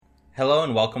Hello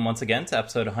and welcome once again to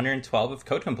episode 112 of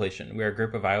Code Completion. We are a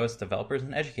group of iOS developers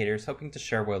and educators hoping to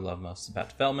share what we love most about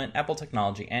development, Apple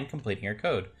technology, and completing your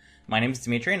code. My name is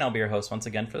Dimitri and I'll be your host once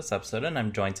again for this episode, and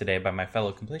I'm joined today by my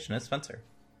fellow completionist, Spencer.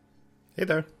 Hey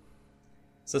there.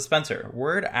 So Spencer,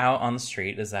 word out on the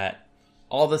street is that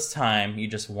all this time you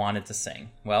just wanted to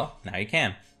sing. Well, now you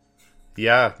can.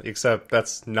 Yeah, except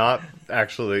that's not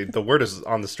actually, the word is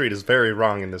on the street is very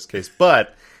wrong in this case,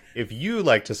 but if you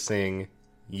like to sing,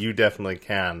 you definitely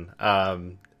can.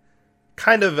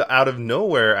 Kind of out of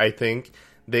nowhere, I think,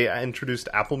 they introduced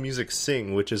Apple Music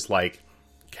Sing, which is like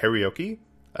karaoke,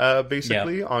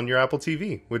 basically, on your Apple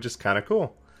TV, which is kind of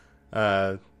cool.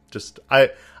 I'm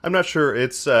not sure,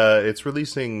 it's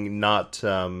releasing not,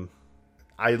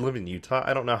 I live in Utah,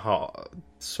 I don't know how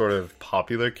sort of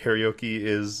popular karaoke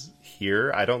is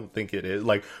here. I don't think it is.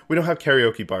 Like, we don't have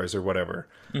karaoke bars or whatever.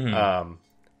 Mm-hmm.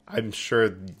 I'm sure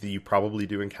that you probably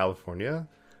do in California,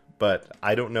 but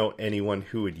I don't know anyone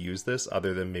who would use this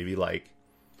other than maybe, like,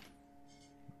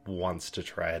 wants to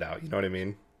try it out. You know what I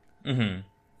mean? Mm-hmm.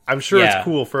 I'm sure it's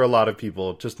cool for a lot of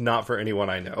people, just not for anyone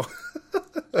I know.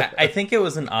 I think it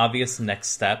was an obvious next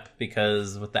step,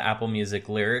 because with the Apple Music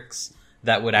lyrics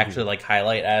that would actually, like,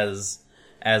 highlight as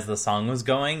the song was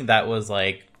going, that was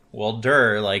like, well,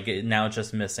 like, now it's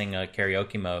just missing a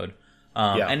karaoke mode.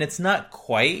 And it's not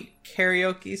quite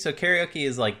karaoke. So karaoke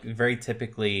is, like, very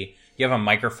typically, you have a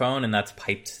microphone and that's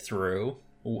piped through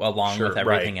along with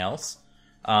everything else.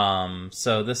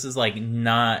 So this is, like,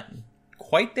 not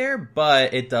quite there,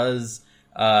 but it does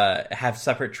have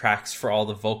separate tracks for all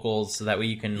the vocals, so that way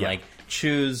you can, like,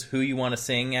 choose who you want to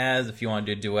sing as, if you want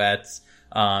to do duets.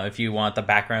 If you want the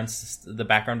background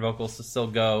vocals to still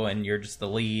go and you're just the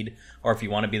lead, or if you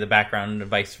want to be the background and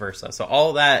vice versa. So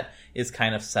all that is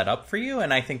kind of set up for you,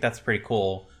 and I think that's pretty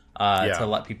cool to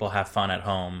let people have fun at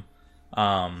home.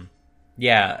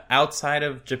 Outside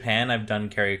of Japan, I've done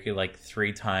karaoke like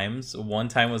 3 times. One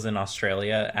time was in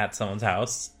Australia at someone's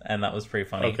house, and that was pretty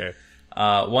funny. Okay.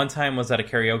 One time was at a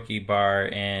karaoke bar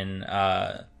in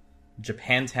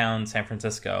Japantown, San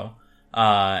Francisco.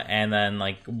 And then,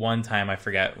 like, one time, I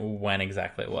forget when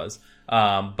exactly it was.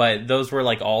 But those were,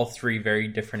 like, all 3 very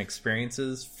different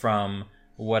experiences from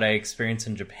what I experienced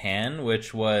in Japan,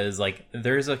 which was, like,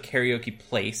 there's a karaoke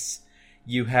place.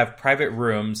 You have private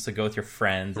rooms to go with your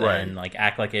friends and, like,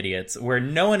 act like idiots, where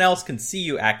no one else can see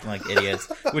you acting like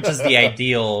idiots, which is the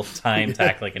ideal time to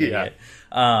act like an idiot.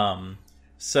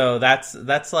 So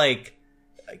that's, like,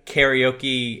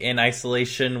 karaoke in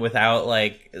isolation without,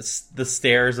 like, the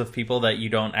stares of people that you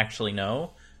don't actually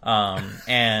know.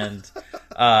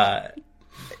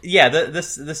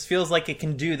 This feels like it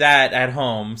can do that at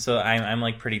home, so I'm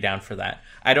like pretty down for that.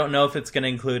 I don't know if it's going to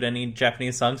include any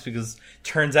Japanese songs, because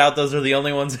turns out those are the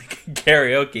only ones that can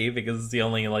karaoke, because it's the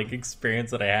only, like, experience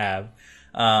that I have.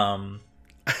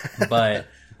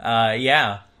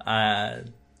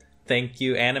 Thank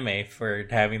you, anime, for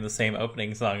having the same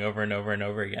opening song over and over and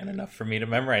over again, enough for me to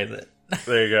memorize it.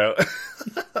 There you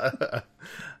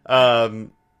go.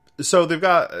 So they've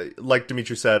got, like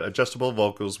Dimitri said, adjustable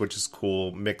vocals, which is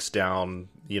cool, mixed down,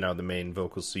 the main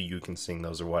vocals so you can sing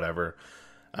those or whatever.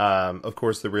 Of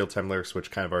course, the real-time lyrics, which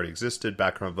kind of already existed,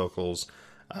 background vocals,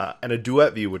 and a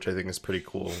duet view, which I think is pretty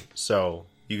cool. So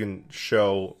you can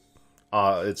show...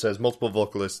 it says multiple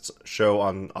vocalists show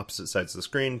on opposite sides of the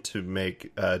screen to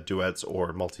make duets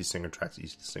or multi-singer tracks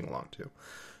easy to sing along to.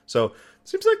 So it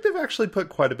seems like they've actually put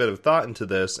quite a bit of thought into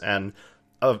this, and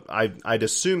I'd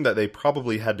assume that they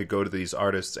probably had to go to these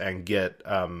artists and get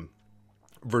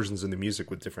versions of the music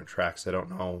with different tracks. I don't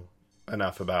know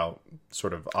enough about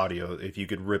sort of audio, if you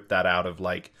could rip that out of,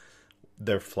 like,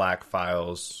 their FLAC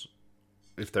files,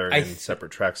 if they're in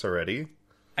separate tracks already.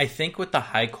 I think with the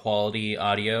high quality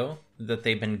audio that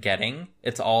they've been getting,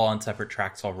 it's all on separate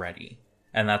tracks already,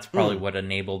 and that's probably what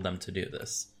enabled them to do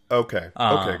this. Okay,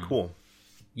 cool.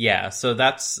 Yeah, so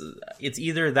it's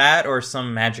either that or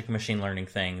some magic machine learning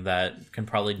thing that can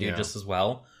probably do just as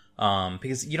well.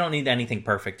 Because you don't need anything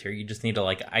perfect here. You just need to,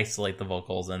 like, isolate the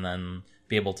vocals and then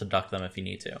be able to duck them if you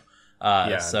need to.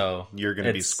 So you're going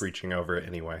to be screeching over it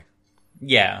anyway.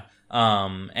 Yeah.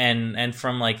 And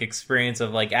from, like, experience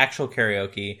of, like, actual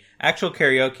karaoke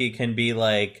can be,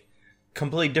 like,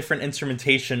 completely different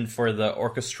instrumentation for the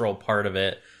orchestral part of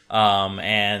it.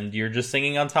 And you're just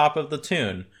singing on top of the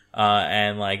tune.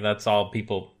 And, like, that's all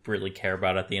people really care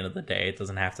about at the end of the day. It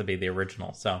doesn't have to be the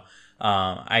original. So,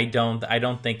 I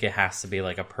don't think it has to be,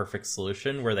 like, a perfect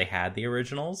solution where they had the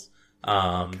originals.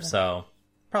 So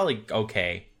probably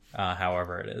okay,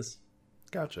 however it is.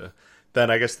 Gotcha. Then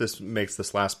I guess this makes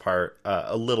this last part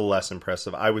a little less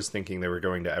impressive. I was thinking they were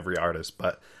going to every artist,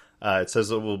 but It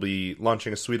says it will be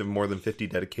launching a suite of more than 50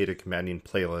 dedicated companion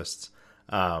playlists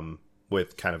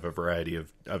with kind of a variety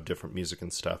of different music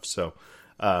and stuff. So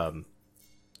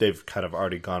they've kind of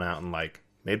already gone out and like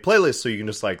made playlists, so you can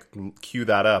just like cue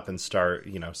that up and start,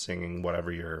 singing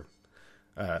whatever your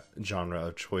genre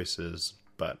of choice is.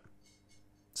 But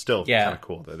still kind of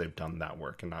cool that they've done that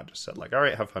work and not just said like, all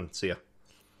right, have fun, see ya.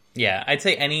 Yeah, I'd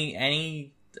say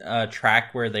any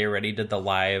track where they already did the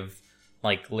live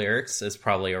like lyrics is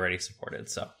probably already supported.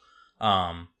 So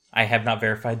I have not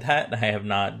verified that. I have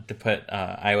not put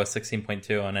iOS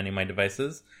 16.2 on any of my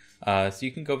devices. So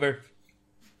you can go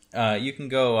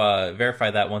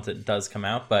verify that once it does come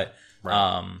out. But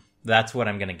that's what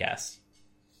I'm gonna guess.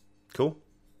 Cool.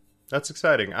 That's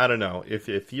exciting. I don't know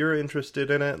if you're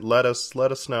interested in it. Let us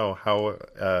know how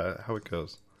it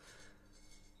goes.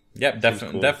 Yep,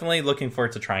 definitely looking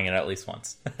forward to trying it at least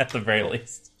once, at the very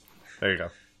least. There you go.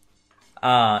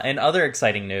 And other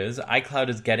exciting news, iCloud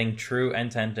is getting true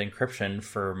end-to-end encryption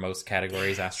for most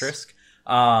categories, ***.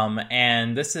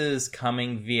 And this is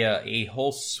coming via a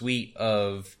whole suite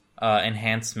of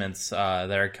enhancements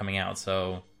that are coming out.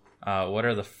 So what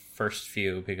are the first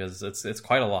few? Because it's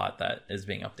quite a lot that is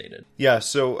being updated. Yeah,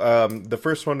 so the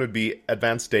first one would be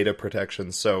advanced data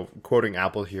protection. So quoting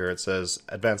Apple here, it says,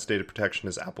 advanced data protection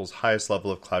is Apple's highest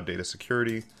level of cloud data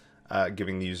security,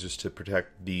 giving the users to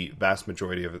protect the vast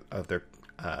majority of their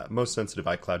most sensitive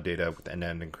iCloud data with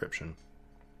end-to-end encryption.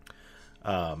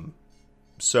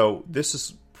 So this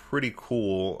is pretty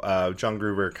cool. John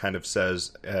Gruber kind of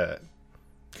says,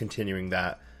 continuing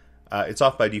that, it's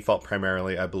off by default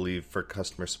primarily, I believe, for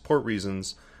customer support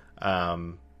reasons.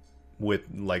 With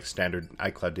like standard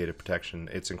iCloud data protection,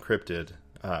 it's encrypted,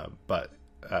 but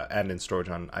and in storage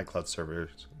on iCloud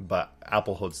servers. But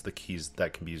Apple holds the keys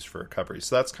that can be used for recovery.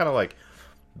 So that's kind of like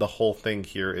the whole thing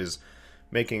here is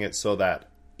making it so that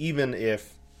even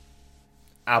if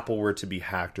Apple were to be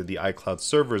hacked or the iCloud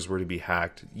servers were to be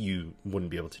hacked, you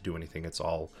wouldn't be able to do anything. It's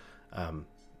all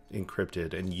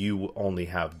encrypted, and you only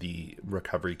have the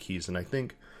recovery keys. And I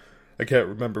think, I can't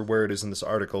remember where it is in this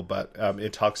article, but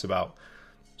it talks about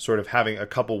sort of having a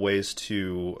couple ways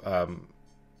to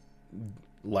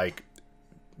like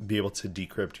be able to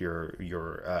decrypt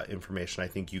your information. I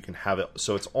think you can have it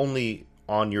so it's only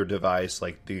on your device,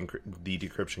 like the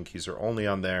decryption keys are only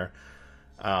on there.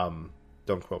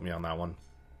 Don't quote me on that one.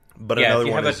 But yeah, another if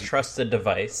you one have is a trusted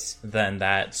device, then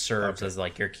that serves as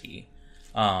like your key.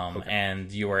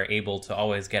 And you are able to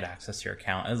always get access to your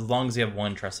account as long as you have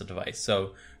one trusted device.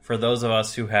 So for those of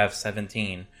us who have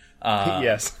 17,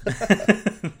 yes,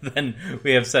 then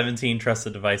we have 17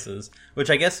 trusted devices, which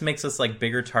I guess makes us like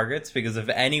bigger targets, because if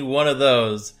any one of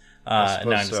those, no, I'm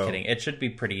just kidding. It should be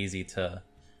pretty easy to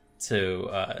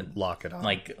lock it on,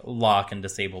 like lock and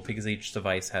disable, because each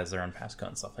device has their own passcode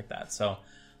and stuff like that. So,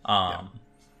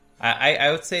 I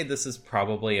would say this is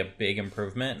probably a big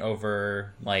improvement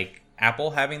over like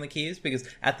Apple having the keys, because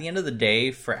at the end of the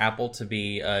day, for Apple to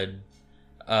be a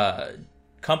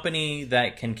company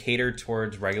that can cater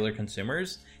towards regular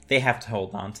consumers, they have to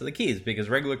hold on to the keys, because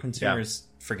regular consumers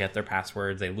forget their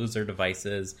passwords, they lose their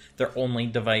devices, their only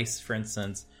device, for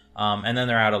instance, and then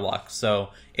they're out of luck. So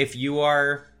if you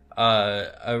are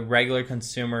a regular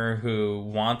consumer who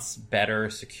wants better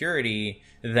security,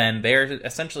 then they're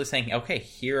essentially saying, okay,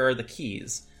 here are the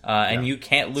keys, and you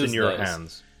can't lose those. It's in your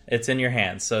hands. It's in your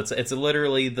hands. So it's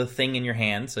literally the thing in your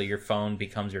hand, so your phone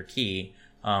becomes your key.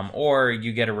 Or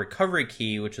you get a recovery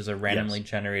key, which is a randomly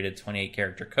generated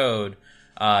 28-character code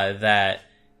that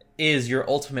is your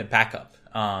ultimate backup.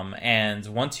 And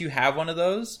once you have one of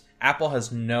those, Apple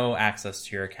has no access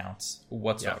to your accounts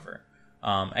whatsoever.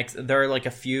 There are like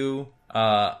a few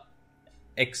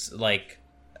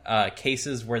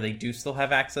cases where they do still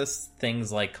have access,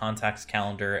 things like Contacts,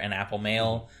 Calendar, and Apple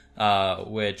Mail,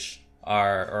 which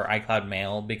are, or iCloud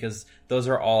Mail, because those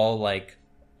are all like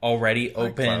already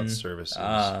open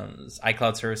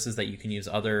iCloud services that you can use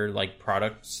other like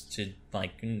products to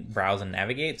like browse and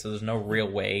navigate. So there's no real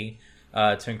way to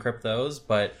encrypt those.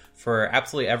 But for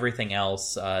absolutely everything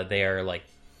else, they are like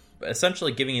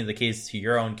essentially giving you the keys to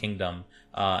your own kingdom,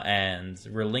 and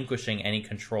relinquishing any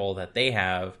control that they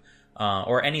have,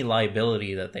 or any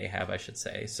liability that they have, I should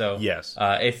say. So yes,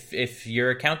 if your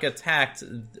account gets hacked,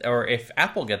 or if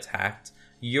Apple gets hacked,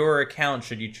 your account,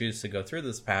 should you choose to go through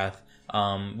this path,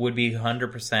 would be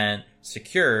 100%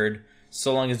 secured,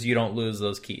 so long as you don't lose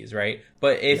those keys, right?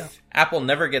 But if Apple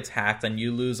never gets hacked and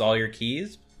you lose all your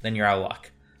keys, then you're out of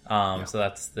luck. So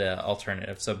that's the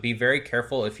alternative. So be very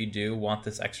careful if you do want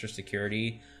this extra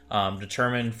security.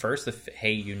 Determine first if,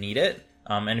 hey, you need it.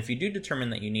 And if you do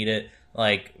determine that you need it,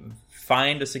 like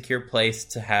find a secure place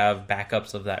to have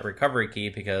backups of that recovery key,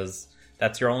 because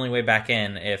that's your only way back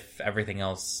in if everything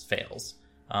else fails.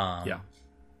 Yeah.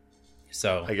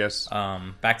 So I guess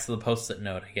back to the Post-it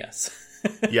note, I guess.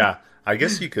 yeah, I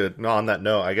guess you could. No, on that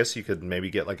note, I guess you could maybe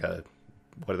get like a,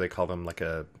 what do they call them? Like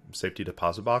a safety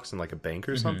deposit box in like a bank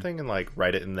or something, and like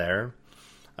write it in there.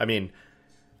 I mean,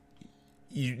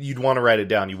 you'd want to write it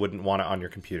down. You wouldn't want it on your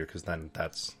computer, because then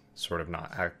that's sort of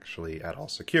not actually at all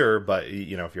secure. But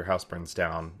you know, if your house burns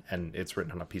down and it's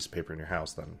written on a piece of paper in your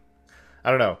house, then I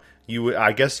don't know.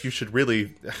 I guess you should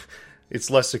really. It's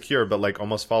less secure, but like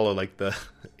almost follow like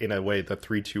in a way, the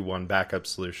 3-2-1 backup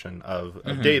solution of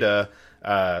data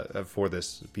for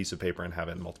this piece of paper, and have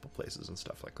it in multiple places and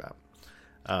stuff like that.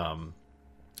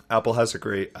 Apple has a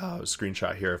great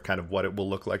screenshot here of kind of what it will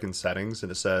look like in settings,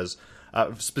 and it says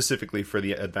specifically for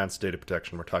the advanced data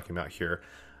protection we're talking about here.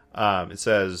 It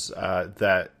says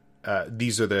that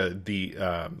these are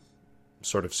the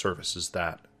sort of services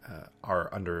that are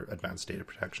under advanced data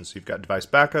protection. So you've got device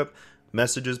backup,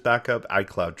 messages backup,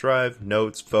 iCloud Drive,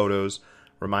 notes, photos,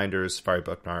 reminders, Safari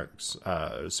bookmarks,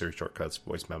 Siri shortcuts,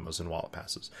 voice memos, and wallet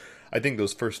passes. I think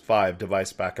those first 5,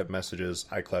 device backup, messages,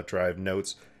 iCloud Drive,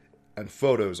 notes, and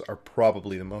photos, are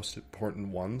probably the most important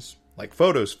ones. Like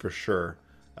photos for sure.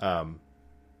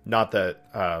 Not that,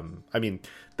 I mean,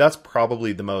 that's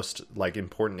probably the most like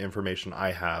important information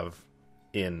I have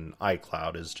in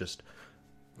iCloud, is just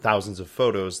thousands of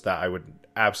photos that I would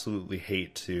absolutely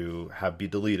hate to have be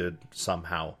deleted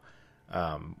somehow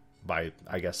by,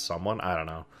 I guess, someone. I don't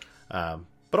know.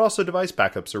 But also device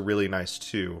backups are really nice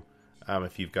too,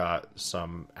 if you've got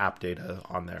some app data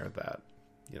on there that,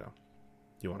 you know,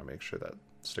 you want to make sure that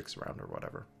sticks around or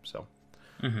whatever. So,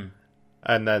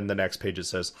 and then the next page, it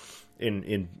says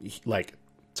in like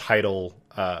title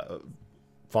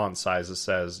font size, it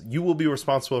says, "You will be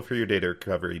responsible for your data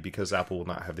recovery because Apple will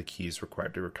not have the keys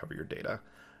required to recover your data."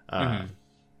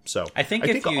 So I think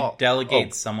if you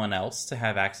delegate someone else to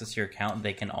have access to your account,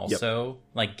 they can also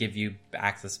like give you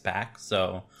access back.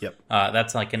 So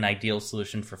that's like an ideal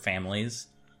solution for families.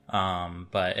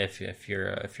 But if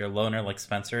you're a loner like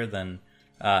Spencer, then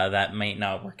that might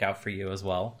not work out for you as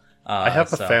well. I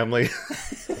have a family.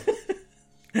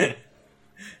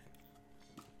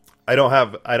 I don't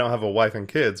have a wife and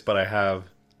kids, but I have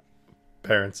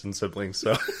parents and siblings,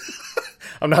 so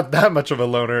I'm not that much of a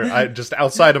loner. I just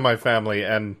outside of my family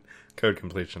and code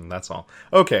completion. That's all.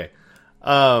 Okay.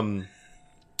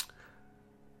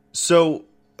 So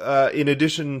in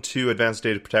addition to advanced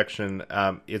data protection,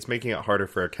 it's making it harder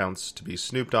for accounts to be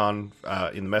snooped on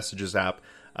in the Messages app.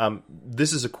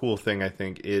 This is a cool thing, I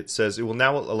think. It says it will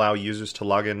now allow users to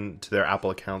log in to their Apple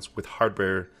accounts with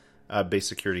hardware-based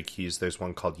security keys. There's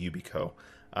one called Yubico.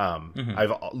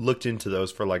 I've looked into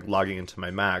those for like logging into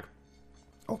my Mac.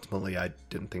 Ultimately, I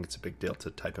didn't think it's a big deal to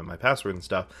type in my password and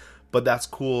stuff, but that's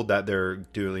cool that they're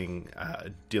dealing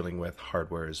with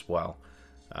hardware as well.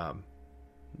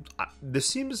 This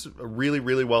seems really,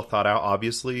 really well thought out.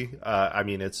 Obviously, I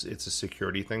mean it's a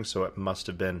security thing, so it must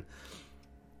have been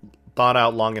thought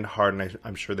out long and hard, and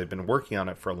I'm sure they've been working on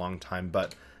it for a long time.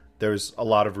 But there's a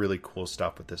lot of really cool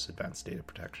stuff with this advanced data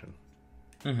protection.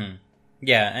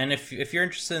 Yeah, and if you're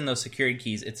interested in those security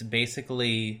keys, it's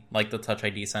basically like the Touch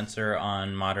ID sensor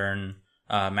on modern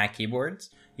Mac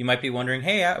keyboards. You might be wondering,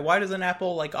 hey, why doesn't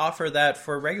Apple like offer that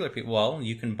for regular people? Well,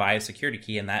 you can buy a security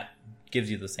key, and that gives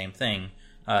you the same thing.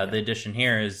 The addition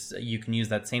here is you can use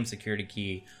that same security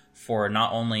key for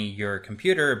not only your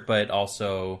computer, but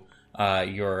also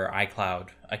your iCloud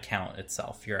account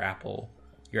itself, your Apple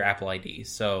ID.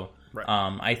 So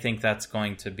I think that's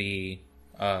going to be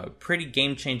pretty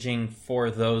game-changing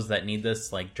for those that need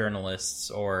this, like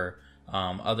journalists or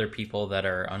other people that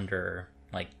are under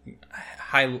like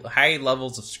high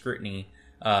levels of scrutiny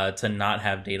to not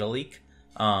have data leak.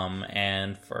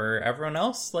 And for everyone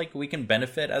else, like we can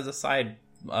benefit as a side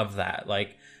of that.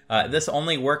 Like this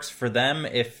only works for them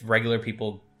if regular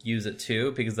people use it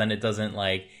too, because then it doesn't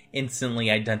like instantly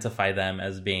identify them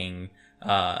as being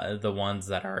the ones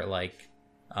that are like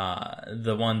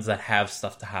the ones that have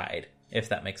stuff to hide, if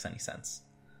that makes any sense.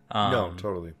 No,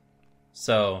 totally.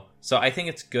 So I think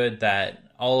it's good that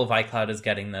all of iCloud is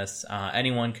getting this.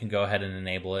 Anyone can go ahead and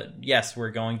enable it. Yes,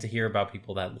 we're going to hear about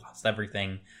people that lost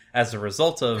everything as a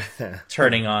result of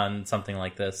turning on something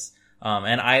like this.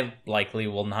 And I likely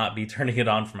will not be turning it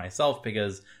on for myself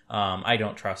because I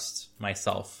don't trust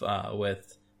myself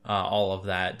with all of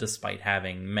that, despite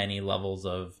having many levels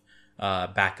of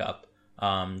backup.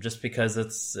 Just because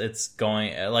it's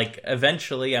going, like,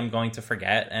 eventually I'm going to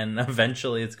forget, and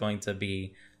eventually it's going to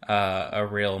be a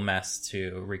real mess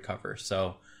to recover.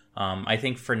 So I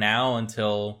think for now,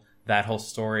 until that whole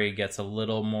story gets a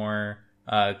little more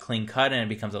clean cut, and it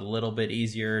becomes a little bit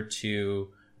easier to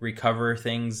recover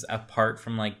things apart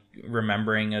from like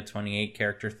remembering a 28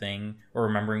 character thing or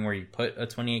remembering where you put a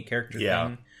 28 character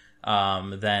thing.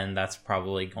 Then that's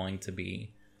probably going to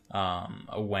be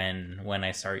when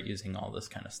I start using all this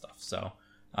kind of stuff. So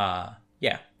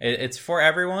it's for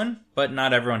everyone, but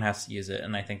not everyone has to use it,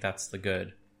 and I think that's the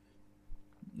good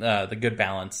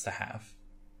balance to have.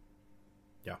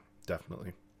 Yeah,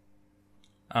 definitely.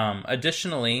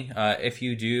 Additionally, if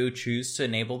you do choose to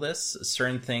enable this,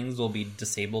 certain things will be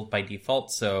disabled by default.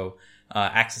 So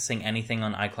accessing anything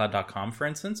on iCloud.com, for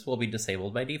instance, will be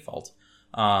disabled by default.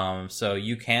 So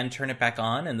you can turn it back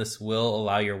on, and this will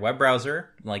allow your web browser,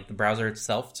 like the browser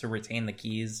itself, to retain the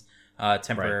keys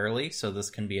temporarily. Right. So this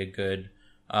can be a good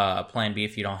plan B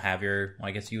if you don't have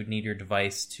I guess you would need your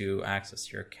device to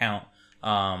access your account.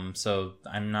 So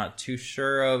I'm not too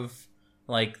sure of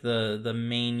like the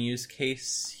main use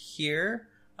case here,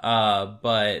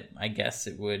 but I guess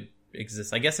it would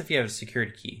exist. I guess if you have a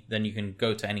security key, then you can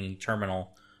go to any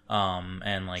terminal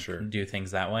and like do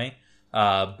things that way.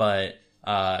 But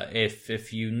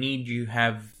if you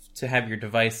have to have your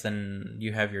device, then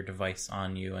you have your device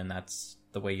on you, and that's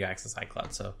the way you access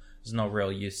iCloud. So there's no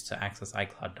real use to access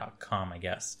iCloud.com, I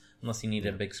guess, unless you need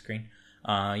a big screen.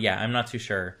 I'm not too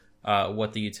sure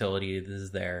what the utility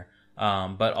is there.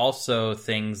 But also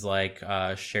things like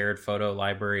shared photo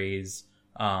libraries,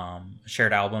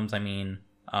 shared albums. I mean,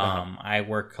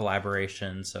 iWork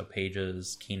collaboration, so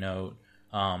Pages, Keynote,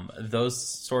 those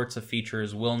sorts of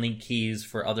features will need keys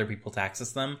for other people to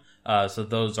access them. So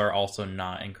those are also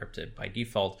not encrypted by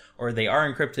default, or they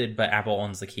are encrypted, but Apple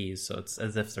owns the keys, so it's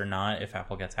as if they're not if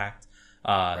Apple gets hacked.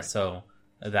 So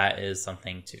that is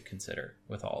something to consider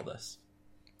with all this.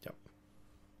 Yep.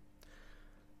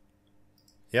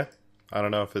 Yeah. I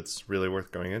don't know if it's really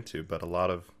worth going into, but a lot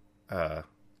of,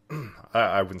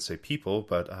 I wouldn't say people,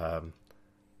 but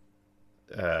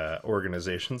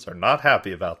organizations are not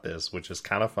happy about this, which is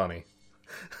kind of funny.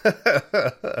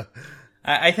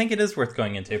 I think it is worth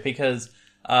going into because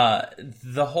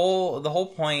the whole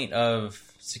point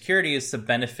of security is to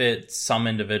benefit some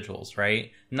individuals,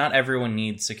 right? Not everyone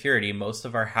needs security. Most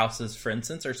of our houses, for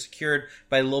instance, are secured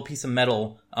by a little piece of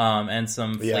metal and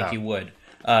some flaky wood.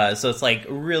 So it's like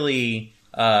really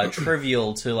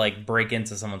trivial to like break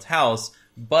into someone's house,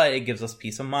 but it gives us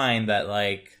peace of mind that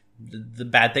like the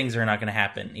bad things are not going to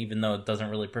happen, even though it doesn't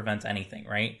really prevent anything,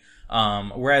 right?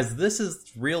 Whereas this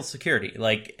is real security.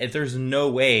 Like if there's no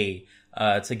way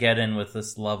to get in with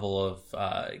this level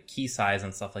of key size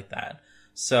and stuff like that.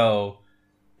 So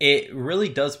it really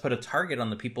does put a target on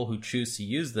the people who choose to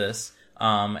use this,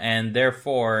 and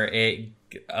therefore it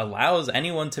allows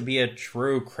anyone to be a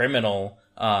true criminal,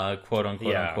 quote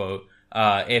unquote, unquote,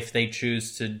 if they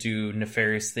choose to do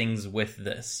nefarious things with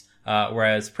this.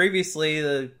 Whereas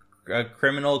previously, a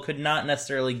criminal could not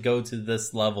necessarily go to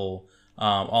this level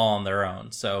all on their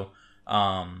own. So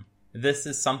this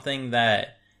is something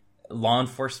that law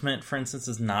enforcement, for instance,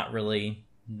 is not really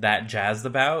that jazzed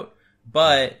about.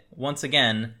 But once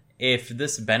again, if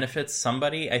this benefits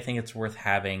somebody, I think it's worth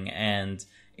having. And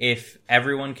if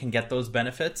everyone can get those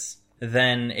benefits,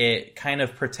 then it kind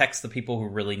of protects the people who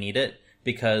really need it,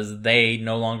 because they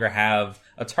no longer have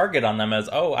a target on them as,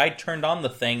 oh, I turned on the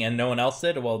thing and no one else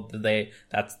did. Well, they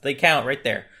count right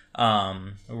there.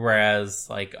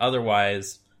 Whereas like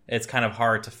otherwise, it's kind of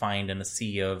hard to find in a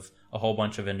sea of a whole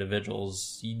bunch of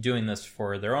individuals doing this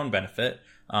for their own benefit,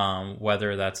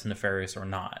 whether that's nefarious or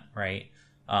not, right?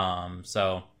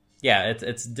 So yeah,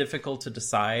 it's difficult to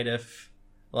decide if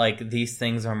like these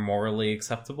things are morally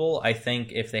acceptable. I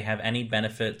think if they have any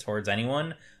benefit towards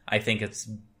anyone, I think it's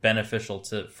beneficial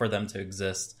for them to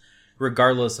exist,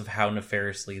 regardless of how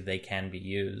nefariously they can be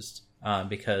used.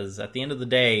 Because at the end of the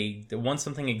day, once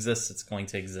something exists, it's going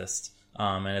to exist,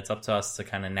 and it's up to us to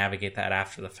kind of navigate that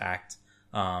after the fact.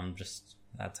 Just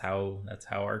that's how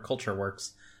our culture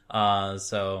works.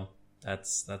 So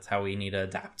that's how we need to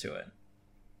adapt to it.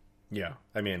 Yeah,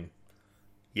 I mean,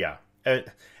 yeah,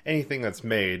 anything that's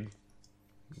made,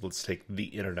 let's take the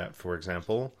internet for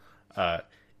example,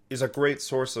 is a great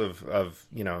source of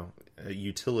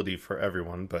utility for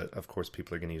everyone, but of course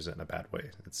people are going to use it in a bad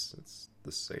way. It's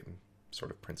the same sort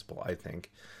of principle, I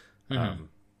think. Mm-hmm.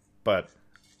 But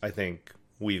I think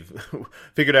we've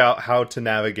figured out how to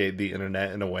navigate the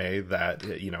internet in a way that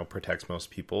protects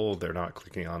most people. They're not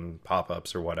clicking on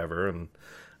pop-ups or whatever, and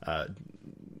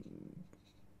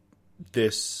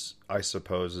this, I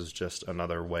suppose, is just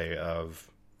another way of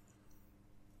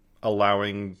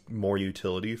allowing more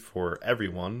utility for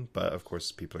everyone, but of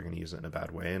course people are going to use it in a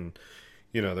bad way. And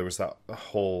there was that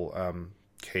whole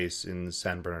case in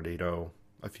San Bernardino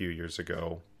a few years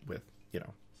ago with,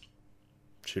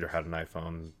 shooter had an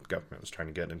iPhone, government was trying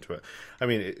to get into it. I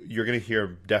mean, you're going to hear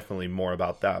definitely more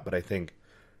about that, but I think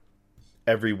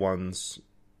anyone's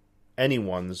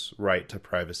right to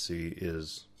privacy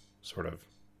is sort of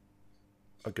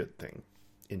a good thing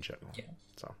in general. Yeah.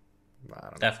 So, I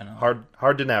don't know. Definitely.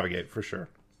 Hard to navigate, for sure.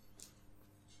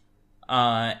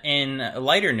 In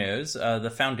lighter news,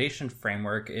 the Foundation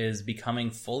framework is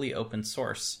becoming fully open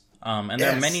source. And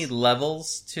there are many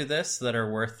levels to this that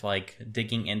are worth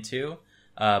digging into.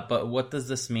 But what does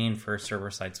this mean for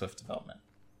server-side Swift development?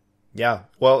 Yeah,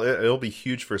 well, it'll be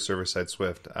huge for server-side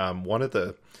Swift. One of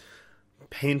the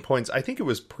pain points, I think it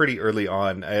was pretty early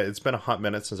on. It's been a hot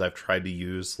minute since I've tried to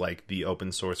use the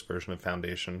open source version of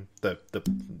Foundation, the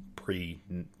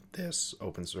this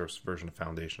open source version of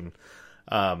Foundation.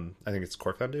 I think it's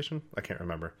Core Foundation. I can't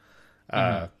remember.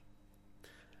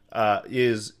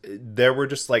 Is there were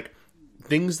just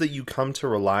things that you come to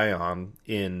rely on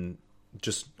in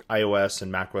just iOS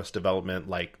and macOS development,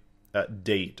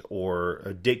 Date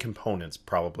or Date components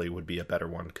probably would be a better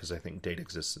one, because I think Date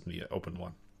exists in the open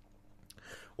one.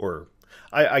 Or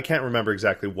I can't remember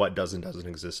exactly what doesn't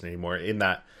exist anymore. In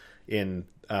that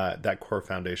Core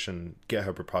Foundation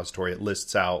GitHub repository, it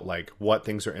lists out what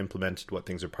things are implemented, what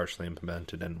things are partially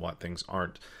implemented, and what things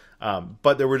aren't.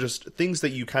 But there were just things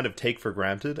that you kind of take for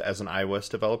granted as an iOS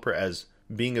developer as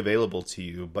being available to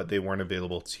you, but they weren't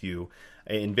available to you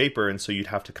in Vapor, and so you'd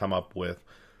have to come up with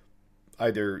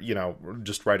either,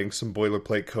 just writing some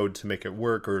boilerplate code to make it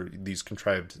work, or these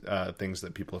contrived things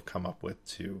that people have come up with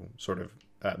to sort of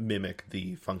mimic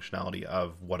the functionality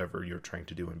of whatever you're trying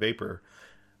to do in Vapor,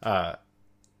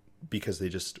 because they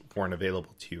just weren't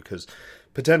available to you. Because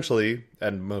potentially,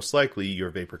 and most likely, your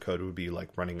Vapor code would be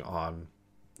running on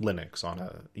Linux,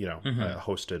 on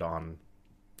hosted on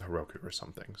Heroku or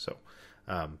something. So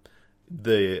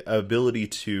the ability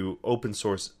to open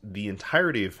source the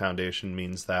entirety of Foundation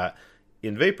means that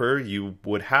in Vapor, you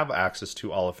would have access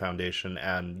to all of Foundation,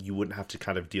 and you wouldn't have to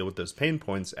kind of deal with those pain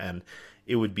points, and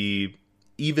it would be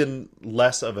even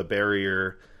less of a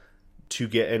barrier to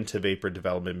get into Vapor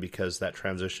development, because that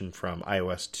transition from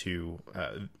iOS to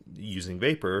using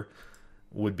Vapor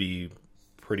would be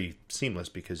pretty seamless,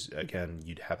 because, again,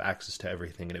 you'd have access to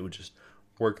everything, and it would just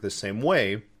work the same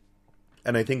way.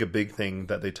 And I think a big thing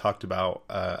that they talked about,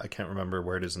 I can't remember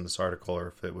where it is in this article, or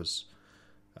if it was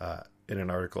in an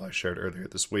article I shared earlier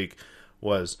this week,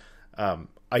 was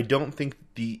I don't think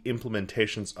the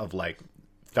implementations of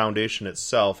Foundation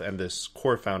itself and this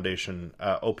Core Foundation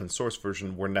open source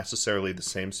version were necessarily the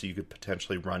same, so you could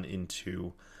potentially run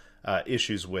into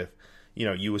issues with,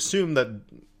 you assume that,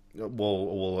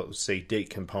 we'll say Date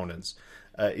components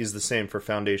is the same for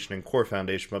Foundation and Core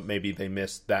Foundation, but maybe they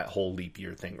missed that whole leap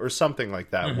year thing or something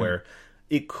like that, where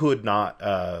it could not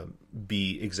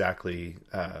be exactly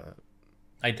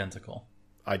identical.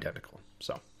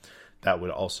 So that would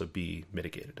also be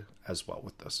mitigated as well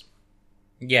with this.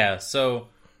 Yeah, so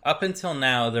up until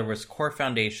now, there was Core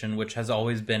Foundation, which has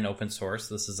always been open source.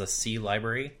 This is a C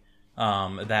library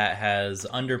that has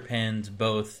underpinned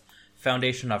both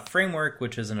Foundation.Framework,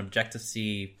 which is an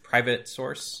Objective-C private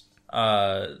source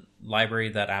library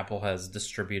that Apple has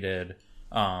distributed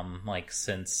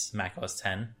since macOS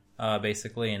 10,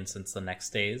 basically, and since the next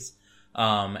days.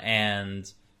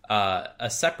 And a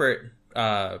separate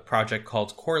project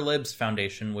called Core Libs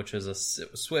Foundation, which is a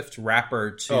Swift wrapper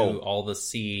to all the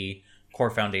C Core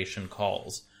Foundation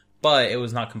calls, but it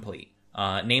was not complete.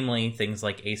 Namely, things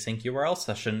like async URL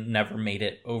session never made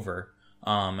it over,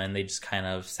 and they just kind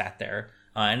of sat there.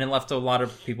 And it left a lot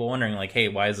of people wondering, hey,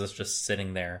 why is this just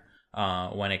sitting there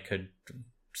when it could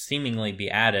seemingly be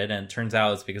added? And it turns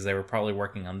out it's because they were probably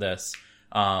working on this,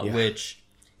 which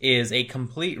is a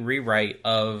complete rewrite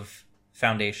of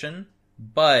Foundation,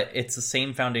 but it's the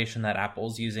same Foundation that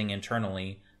Apple's using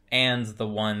internally, and the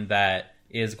one that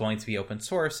is going to be open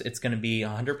source. It's going to be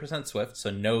 100% Swift,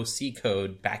 so no C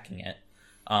code backing it.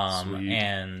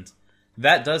 And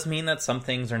that does mean that some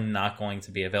things are not going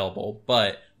to be available,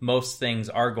 but most things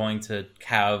are going to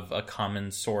have a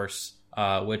common source,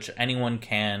 which anyone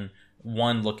can,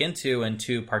 one, look into, and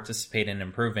two, participate in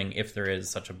improving if there is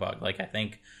such a bug. I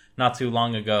think not too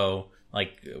long ago,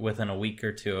 within a week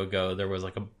or two ago, there was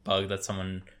a bug that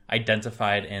someone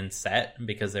identified in Set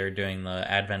because they were doing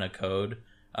the Advent of Code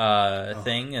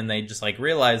thing, and they just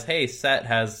realized, hey, Set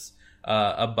has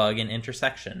a bug in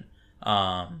intersection.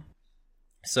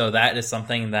 So that is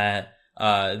something that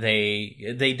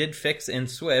they did fix in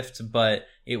Swift, but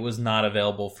it was not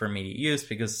available for immediate use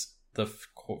because the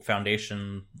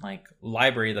Foundation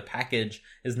library, the package,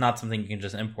 is not something you can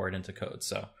just import into code.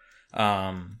 So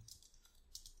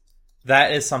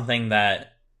that is something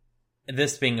that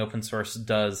this being open source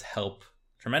does help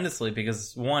tremendously,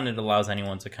 because one, it allows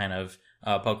anyone to kind of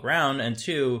poke around, and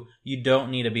two, you don't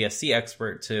need a BSC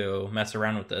expert to mess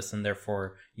around with this, and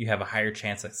therefore you have a higher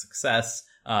chance of success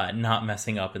not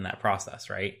messing up in that process,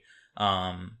 right?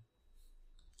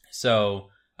 So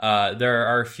there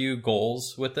are a few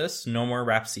goals with this. No more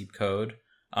Rhapsody code.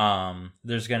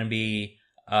 There's going to be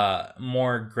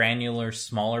more granular,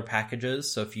 smaller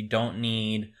packages. So if you don't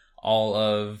need all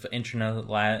of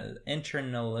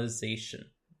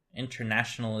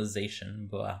internationalization,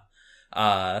 blah,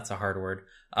 that's a hard word,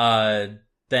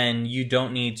 then you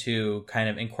don't need to kind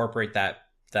of incorporate that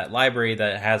library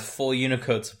that has full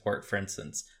Unicode support, for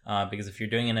instance. Because if you're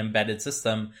doing an embedded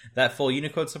system, that full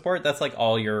Unicode support, that's like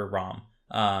all your ROM.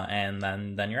 And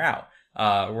then you're out.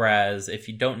 Whereas if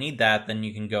you don't need that, then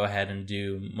you can go ahead and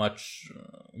do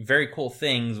very cool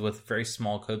things with very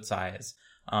small code size.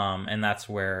 And that's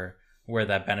where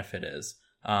that benefit is.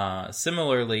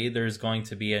 Similarly, there's going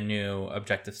to be a new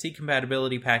Objective-C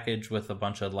compatibility package with a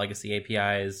bunch of legacy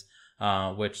APIs,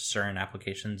 which certain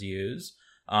applications use.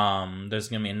 There's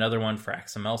going to be another one for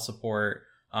XML support,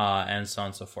 and so on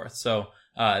and so forth. So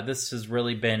this has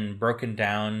really been broken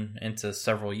down into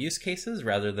several use cases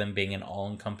rather than being an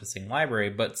all-encompassing library.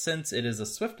 But since it is a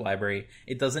Swift library,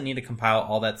 it doesn't need to compile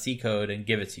all that C code and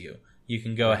give it to you. You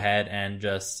can go ahead and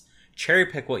just cherry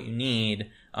pick what you need,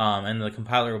 and the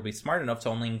compiler will be smart enough to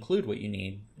only include what you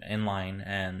need in line,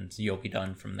 and you'll be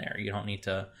done from there. You don't need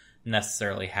to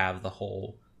necessarily have the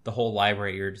whole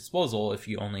library at your disposal if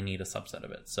you only need a subset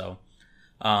of it. So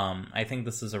I think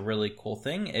this is a really cool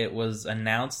thing. It was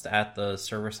announced at the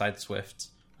Server-Side Swift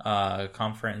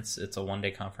conference. It's a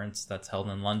one-day conference that's held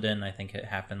in London. I think it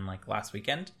happened like last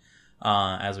weekend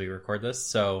as we record this.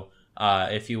 So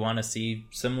if you want to see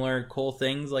similar cool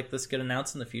things like this get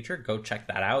announced in the future, go check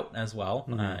that out as well.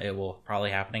 Mm-hmm. It will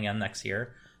probably happen again next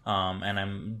year. And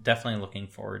I'm definitely looking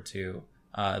forward to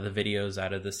the videos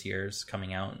out of this year's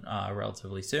coming out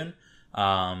relatively soon.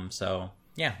 So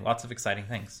yeah, lots of exciting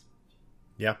things.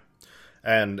 Yeah.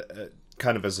 And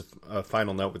kind of as a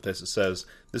final note with this, it says,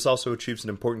 this also achieves an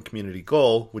important community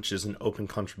goal, which is an open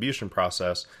contribution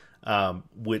process,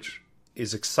 which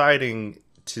is exciting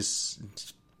to...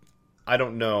 I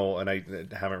don't know, and I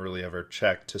haven't really ever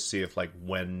checked to see if like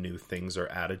when new things are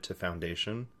added to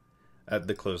Foundation at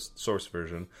the closed source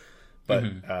version. But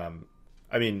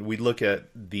I mean, we look at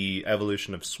the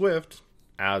evolution of Swift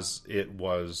as it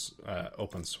was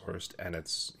open sourced, and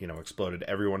it's exploded.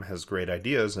 Everyone has great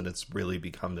ideas, and it's really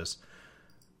become this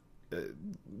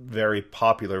very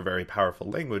popular, very powerful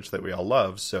language that we all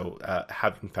love. So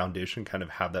having Foundation kind of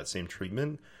have that same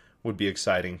treatment would be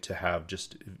exciting to have.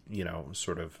 Just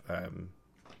sort of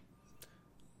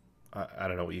I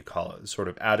don't know what you call it, sort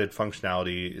of added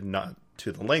functionality, not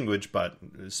to the language but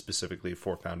specifically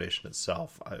for Foundation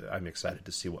itself. I'm excited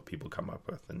to see what people come up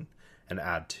with and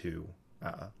add to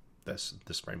this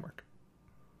framework.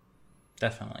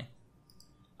 Definitely.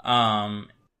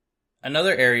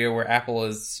 Another area where Apple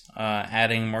is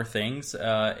adding more things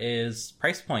is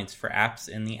price points for apps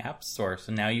in the App Store.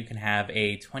 So now you can have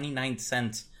a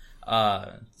 29-cent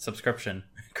subscription.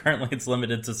 Currently it's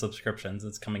limited to subscriptions.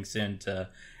 It's coming soon to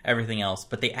everything else.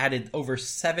 But they added over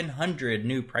 700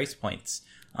 new price points.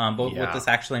 But what this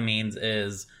actually means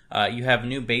is you have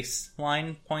new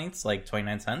baseline points, like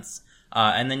 29 cents.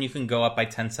 And then you can go up by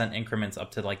 10-cent increments up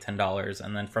to like $10.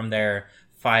 And then from there,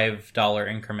 $5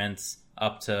 increments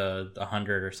up to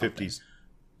 100 or something. 50s.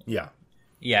 Yeah.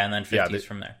 Yeah, and then 50s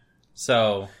from there.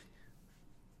 So...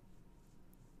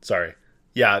 Sorry.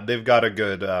 Yeah, they've got a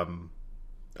good...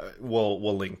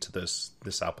 we'll link to this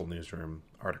Apple Newsroom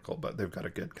article, but they've got a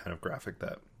good kind of graphic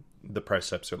that the price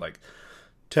steps are like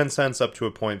 10 cents up to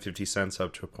a point, 50 cents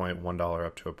up to a point, $1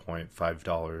 up to a point, $5,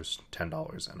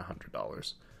 $10, and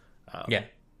 $100.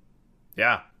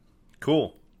 Yeah.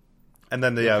 Cool. And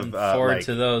then they Looking have forward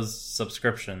to those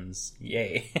subscriptions.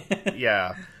 Yay.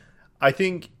 Yeah. I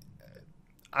think,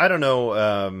 I don't know.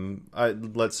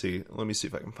 Let's see. Let me see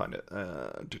if I can find it.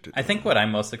 I think what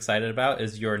I'm most excited about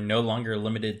is you're no longer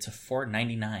limited to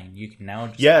 $4.99. You can now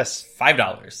just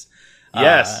 $5.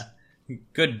 Yes.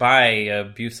 Goodbye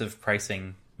abusive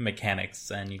pricing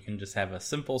mechanics, and you can just have a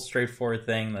simple, straightforward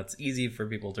thing that's easy for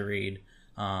people to read.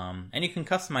 And you can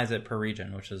customize it per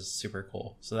region, which is super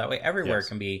cool. So that way everywhere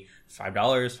can be $5,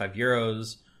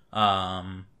 €5,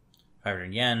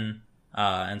 500 yen.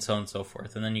 and so on and so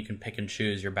forth. And then you can pick and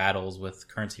choose your battles with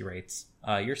currency rates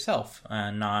yourself,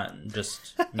 and not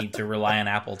just need to rely on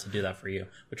Apple to do that for you.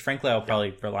 Which, frankly, I'll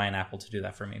probably rely on Apple to do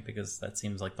that for me, because that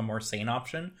seems like the more sane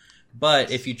option.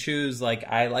 But if you choose, like,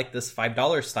 I like this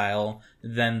 $5 style,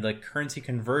 then the currency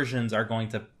conversions are going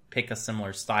to pick a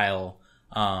similar style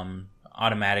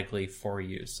automatically for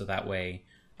you, so that way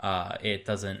it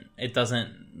doesn't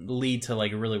lead to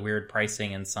like really weird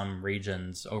pricing in some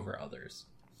regions over others.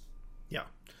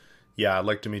 Yeah,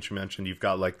 like Dimitri mentioned, you've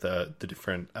got like the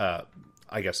different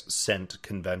I guess cent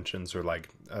conventions, or like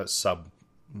sub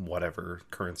whatever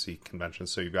currency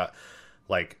conventions. So you've got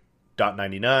like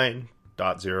 .99,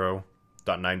 .0,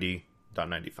 .90,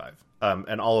 .95.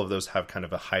 And all of those have kind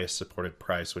of a highest supported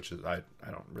price, which is I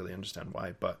don't really understand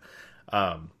why, but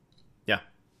yeah,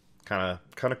 kind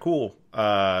of cool.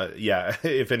 Yeah,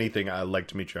 if anything, I like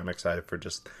Dimitri. I'm excited for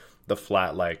just the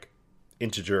flat like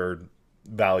integer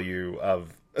value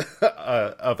of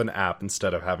of an app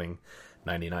instead of having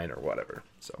 99 or whatever.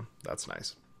 So that's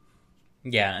nice.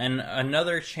 Yeah, and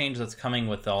another change that's coming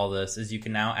with all this is you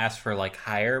can now ask for like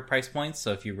higher price points.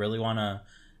 So if you really want to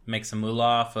make some moolah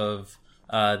off of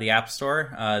the App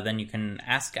Store, then you can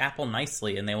ask Apple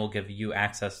nicely, and they will give you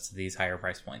access to these higher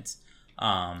price points.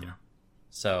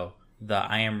 So the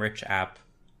I Am Rich app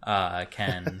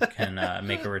can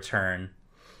make a return.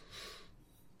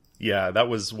 Yeah, that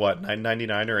was what,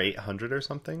 $9.99 or $800 or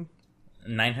something?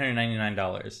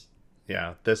 $999.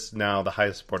 Yeah, this now the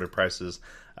highest supported price is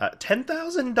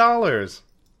 $10,000.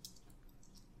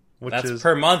 That's is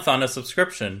per month on a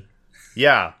subscription.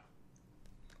 Yeah,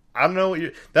 I don't know what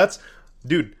you. That's,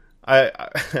 dude.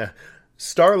 I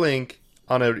Starlink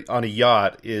on a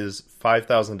yacht is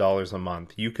 $5,000 a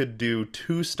month. You could do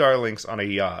 2 Starlinks on a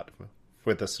yacht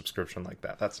with a subscription like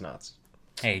that. That's nuts.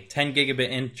 Hey, 10 gigabit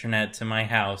internet to my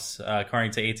house,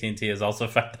 according to AT&T, is also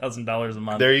 $5,000 a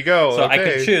month. There you go. So okay. I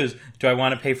can choose, do I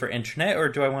want to pay for internet or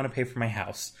do I want to pay for my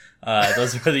house?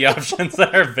 Those are the options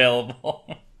that are available.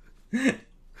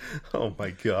 Oh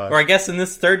my god. Or I guess in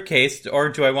this third case, or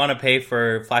do I want to pay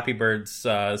for Flappy Bird's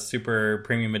Super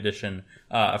Premium Edition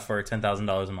for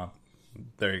 $10,000 a month?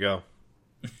 There you go.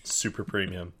 Super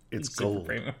Premium. It's Super gold.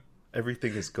 Premium.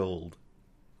 Everything is gold.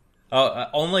 Oh,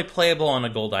 only playable on a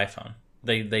gold iPhone.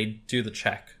 They do the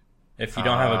check. If you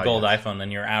don't have a gold iPhone,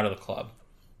 then you're out of the club.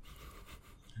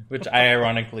 Which I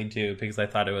ironically do, because I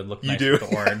thought it would look nice with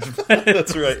the orange.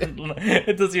 That's right.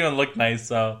 It doesn't even look nice,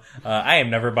 so I am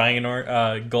never buying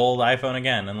a gold iPhone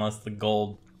again, unless the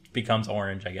gold becomes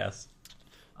orange, I guess.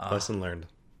 Lesson learned.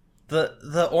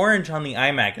 The orange on the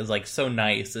iMac is like so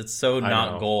nice. It's so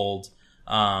not gold,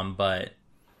 but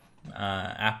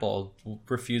Apple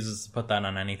refuses to put that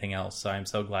on anything else, so I'm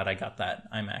so glad I got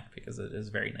that iMac, because it is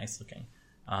very nice looking,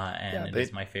 and it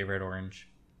is my favorite orange.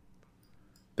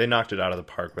 They knocked it out of the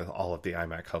park with all of the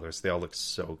iMac colors. They all look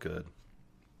so good.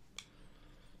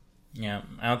 Yeah,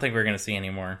 I don't think we're going to see any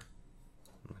more.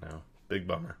 No, big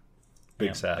bummer.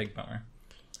 Sad. Big bummer.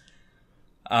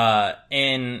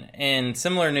 In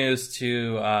similar news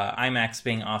to iMacs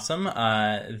being awesome,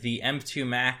 the M2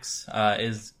 Max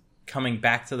is coming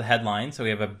back to the headline. So we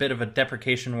have a bit of a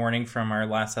deprecation warning from our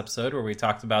last episode where we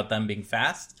talked about them being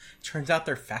fast. Turns out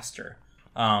they're faster.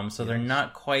 So they're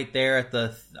not quite there at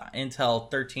the Intel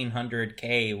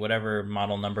 1300K, whatever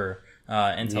model number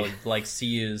Intel likes to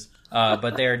use.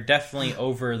 But they're definitely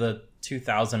over the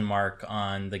 2000 mark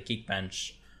on the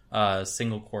Geekbench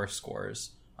single core scores.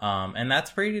 And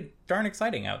that's pretty darn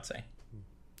exciting, I would say.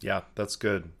 Yeah, that's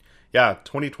good. Yeah,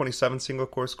 2027 single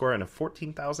core score and a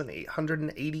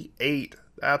 14,888.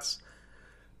 That's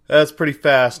pretty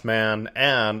fast, man.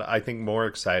 And I think more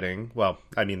exciting. Well,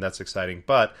 I mean, that's exciting,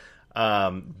 but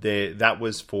that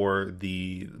was for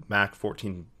the Mac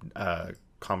 14,6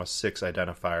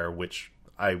 identifier, which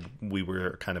we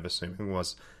were kind of assuming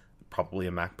was probably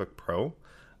a MacBook Pro.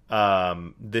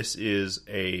 This is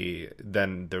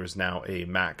then there's now a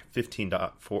Mac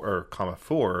 15.4 or comma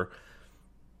 4.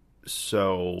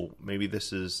 So maybe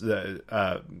this is the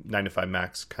 9to5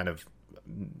 Mac's kind of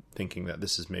thinking that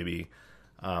this is maybe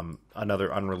another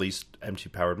unreleased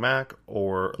M2 powered Mac,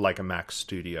 or like a Mac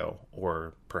Studio,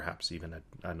 or perhaps even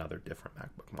another different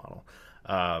MacBook model.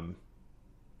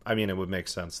 I mean, it would make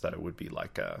sense that it would be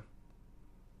like a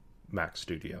Mac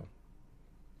Studio.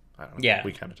 I don't know. Yeah.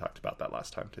 We kind of talked about that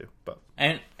last time too, but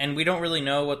and we don't really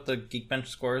know what the Geekbench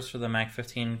scores for the Mac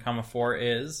 15,4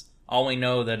 is. All we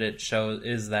know that it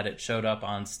showed up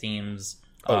on Steam's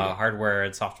hardware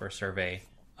and software survey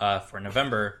for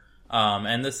November.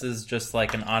 And this is just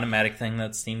like an automatic thing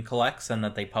that Steam collects and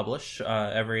that they publish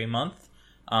every month.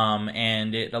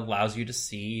 And it allows you to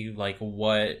see like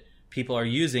what people are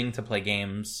using to play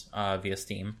games via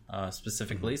Steam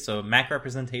specifically. So Mac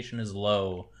representation is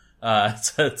low,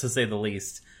 to say the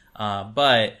least.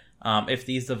 But if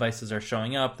these devices are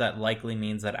showing up, that likely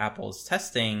means that Apple is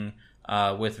testing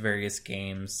with various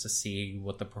games to see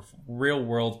what the real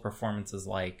world performance is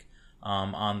like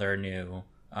on their new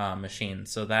machine.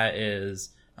 So that is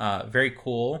very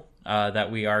cool that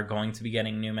we are going to be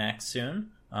getting new Macs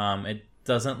soon. It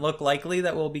doesn't look likely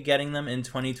that we'll be getting them in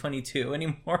 2022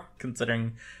 anymore,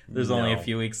 considering there's only a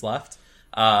few weeks left.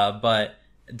 But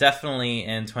definitely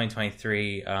in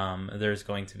 2023, there's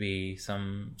going to be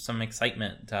some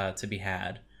excitement to be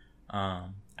had.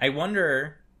 I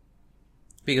wonder,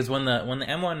 because when the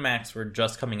M1 Macs were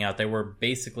just coming out, they were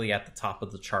basically at the top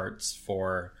of the charts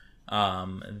for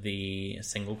the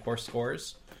single core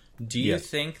scores. Do you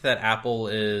think that Apple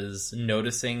is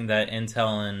noticing that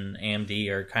Intel and AMD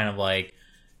are kind of like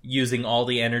using all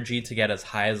the energy to get as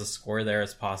high as a score there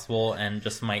as possible, and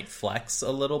just might flex a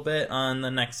little bit on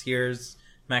the next year's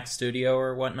Mac Studio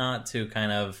or whatnot to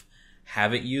kind of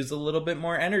have it use a little bit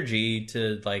more energy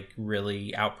to like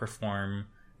really outperform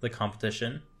the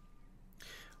competition?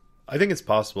 I think it's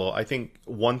possible. I think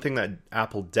one thing that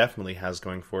Apple definitely has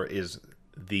going for is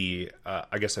the,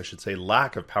 I guess I should say,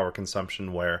 lack of power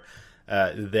consumption, where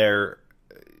I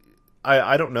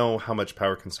don't know how much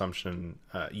power consumption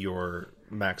your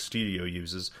Mac Studio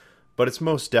uses, but it's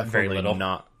most definitely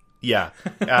not. Yeah,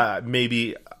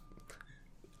 maybe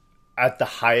at the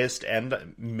highest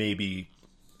end, maybe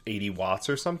 80 watts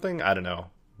or something. I don't know,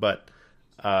 but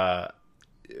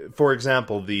for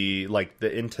example, the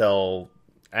Intel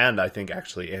and I think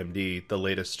actually AMD, the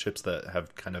latest chips that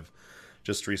have kind of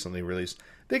just recently released,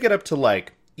 they get up to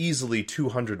like easily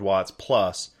 200 watts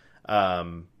plus.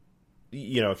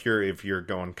 If you're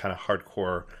going kind of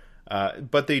hardcore,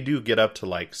 but they do get up to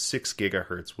like 6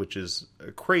 gigahertz, which is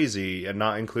crazy, and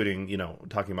not including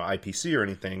talking about IPC or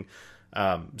anything.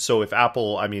 So if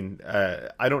Apple, I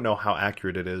don't know how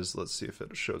accurate it is. Let's see if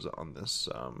it shows it on this.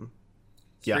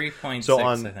 3.6, so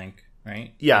I think,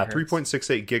 right? Yeah,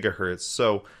 3.68 gigahertz.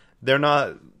 So they're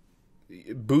not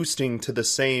boosting to the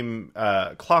same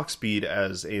clock speed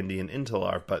as AMD and Intel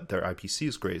are, but their IPC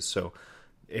is great. So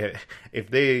if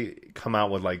they come out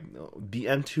with like the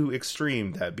M2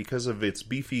 Extreme, that because of its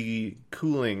beefy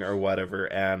cooling or whatever,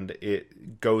 and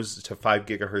it goes to 5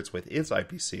 gigahertz with its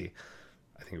IPC,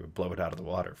 I think it would blow it out of the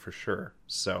water for sure.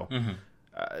 So,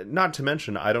 not to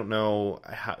mention, I don't know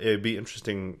how it'd be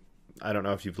interesting. I don't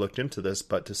know if you've looked into this,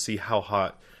 but to see how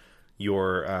hot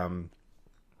your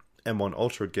M1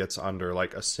 Ultra gets under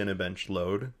like a Cinebench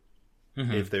load,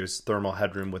 if there's thermal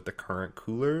headroom with the current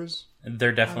coolers.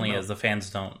 There definitely is. The fans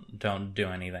don't do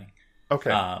anything.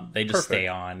 Okay. They just stay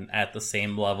on at the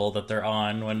same level that they're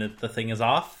on when the thing is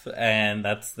off, and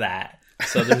that's that.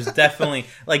 So there's definitely,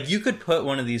 like, you could put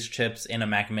one of these chips in a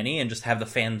Mac Mini and just have the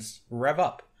fans rev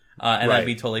up, and that'd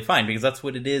be totally fine, because that's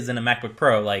what it is in a MacBook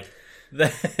Pro. Like,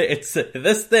 it's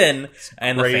this thin,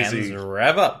 and the fans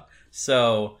rev up.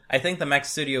 So I think the Mac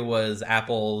Studio was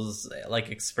Apple's like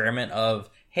experiment of,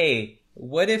 hey,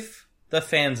 what if the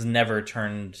fans never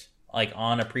turned like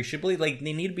on appreciably? Like,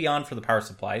 they need to be on for the power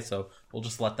supply, so we'll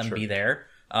just let them be there.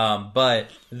 But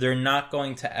they're not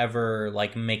going to ever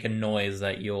like make a noise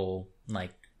that you'll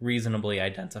like reasonably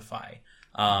identify.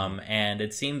 And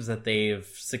it seems that they've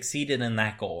succeeded in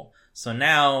that goal. So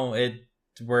now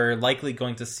we're likely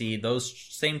going to see those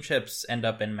same chips end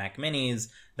up in Mac Minis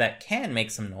that can make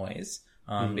some noise.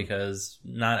 Because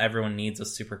not everyone needs a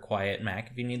super quiet Mac.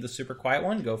 If you need the super quiet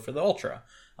one, go for the Ultra.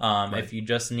 If you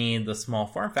just need the small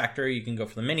form factor, you can go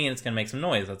for the Mini, and it's going to make some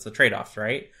noise. That's the trade-off,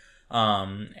 right?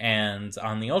 And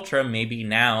on the Ultra, maybe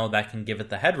now that can give it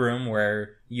the headroom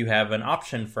where you have an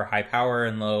option for high power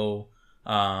and low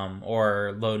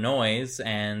or low noise,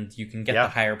 and you can get the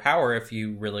higher power if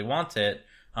you really want it.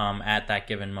 At that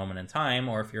given moment in time,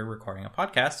 or if you're recording a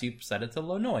podcast, you set it to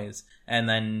low noise, and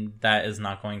then that is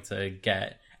not going to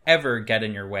ever get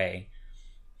in your way.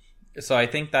 So I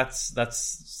think that's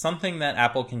something that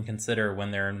Apple can consider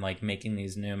when they're like making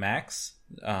these new Macs,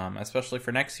 especially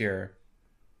for next year,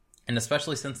 and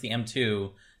especially since the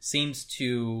M2 seems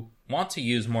to want to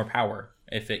use more power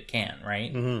if it can,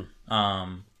 right?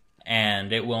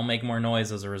 And it will make more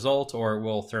noise as a result, or it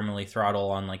will thermally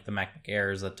throttle on like the MacBook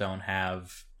Airs that don't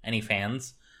have any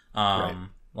fans.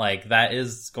 Like, that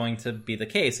is going to be the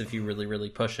case if you really, really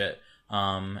push it.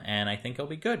 And I think it'll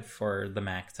be good for the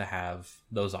Mac to have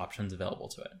those options available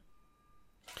to it.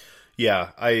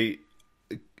 Yeah, I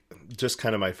just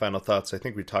kind of my final thoughts. I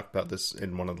think we talked about this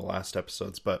in one of the last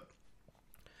episodes, but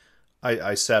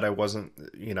I said I wasn't,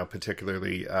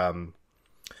 particularly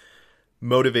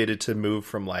motivated to move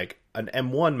from like an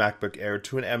M1 MacBook Air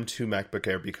to an M2 MacBook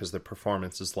Air because the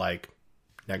performance is like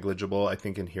negligible. I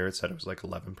think in here it said it was like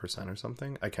 11% or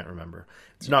something. I can't remember.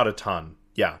 It's not a ton.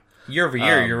 Yeah. Year over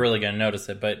year, you're really going to notice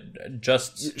it, but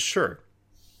just... Sure.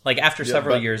 Like, after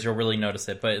several years, you'll really notice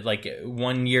it, but, like,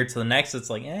 1 year to the next,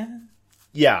 it's like, eh.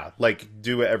 Yeah, like,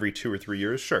 do it every 2 or 3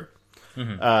 years, sure.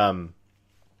 Mm-hmm.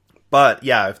 But,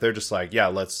 yeah, if they're just like, yeah,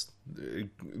 let's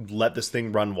let this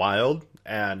thing run wild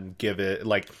and give it,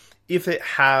 like, if it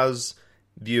has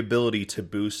the ability to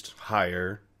boost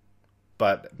higher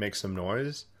but make some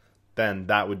noise, then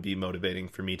that would be motivating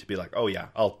for me to be like, oh, yeah,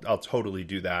 I'll totally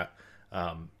do that.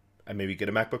 And maybe get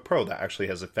a MacBook Pro that actually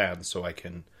has a fan so I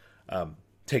can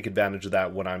take advantage of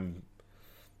that when I'm,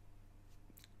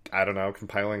 I don't know,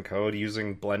 compiling code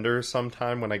using Blender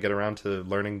sometime when I get around to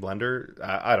learning Blender.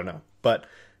 I don't know. But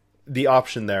the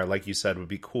option there, like you said, would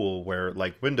be cool where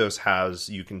like Windows has,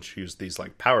 you can choose these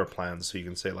like power plans. So you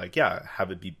can say like, yeah,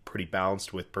 have it be pretty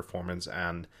balanced with performance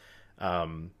and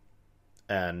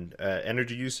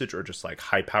energy usage, or just like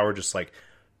high power, just like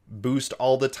boost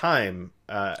all the time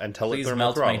until Please it thermal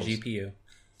melt throttles. my GPU.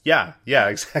 Yeah,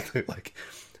 exactly. Like,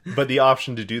 but the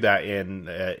option to do that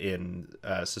in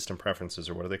system preferences,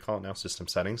 or what do they call it now? System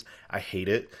settings. I hate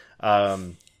it.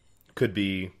 Could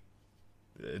be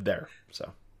there.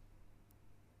 So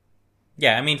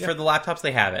yeah, I mean, for the laptops,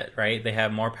 they have it, right? They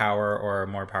have more power or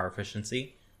more power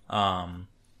efficiency, more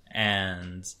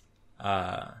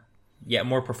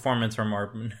performance or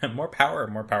more power or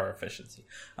more power efficiency,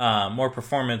 more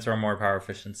performance or more power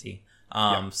efficiency.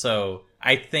 So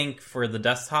I think for the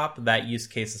desktop, that use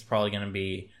case is probably going to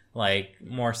be like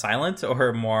more silent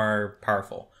or more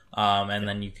powerful. And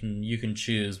then you can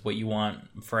choose what you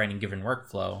want for any given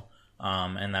workflow.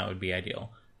 And that would be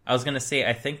ideal. I was going to say,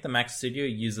 I think the Mac Studio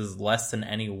uses less than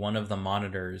any one of the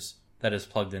monitors that is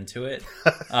plugged into it.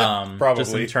 Probably.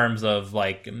 Just in terms of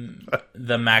like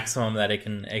the maximum that it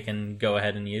can go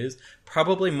ahead and use.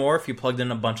 Probably more if you plugged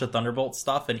in a bunch of Thunderbolt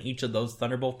stuff and each of those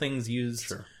Thunderbolt things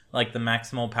used like the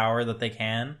maximal power that they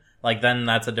can. Like then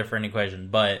that's a different equation.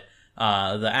 But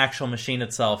the actual machine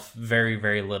itself, very,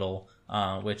 very little,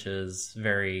 which is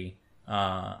very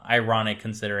ironic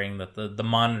considering that the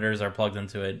monitors are plugged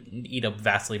into it eat up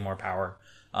vastly more power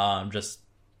just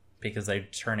because they're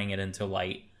turning it into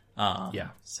light.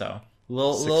 So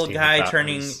little guy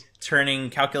turning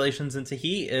calculations into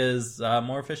heat is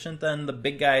more efficient than the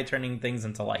big guy turning things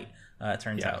into light. It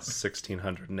turns out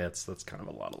 1600 nits. That's kind of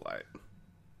a lot of light.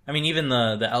 I mean, even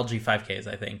the LG 5Ks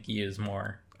I think use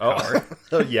more power.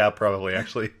 Yeah, probably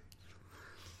actually.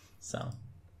 So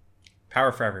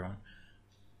power for everyone.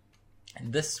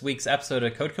 This week's episode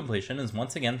of Code Completion is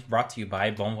once again brought to you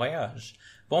by Bon Voyage.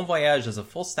 Bon Voyage is a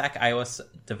full-stack iOS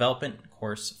development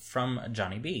course from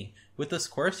Johnny B. With this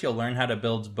course, you'll learn how to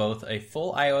build both a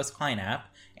full iOS client app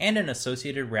and an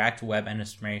associated React web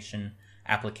integration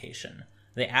application.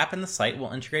 The app and the site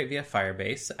will integrate via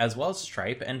Firebase, as well as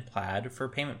Stripe and Plaid for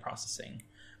payment processing.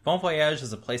 Bon Voyage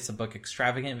is a place to book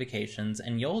extravagant vacations,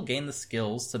 and you'll gain the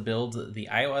skills to build the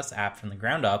iOS app from the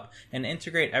ground up and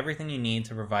integrate everything you need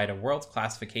to provide a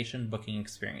world-class vacation booking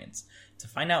experience. To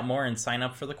find out more and sign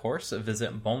up for the course,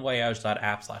 visit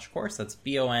bonvoyage.app/course. That's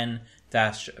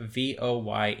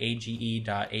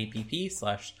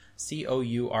bon-voyage.app/course,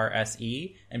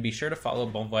 and be sure to follow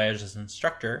Bon Voyage's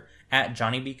instructor at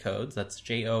JohnnyBCodes. That's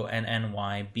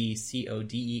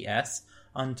JONNYBCODES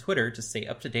on Twitter to stay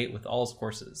up to date with all his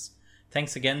courses.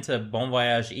 Thanks again to Bon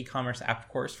Voyage e-commerce app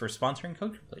course for sponsoring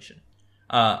Code Completion.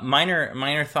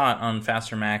 Minor thought on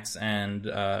Faster Macs and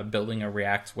building a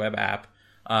React web app.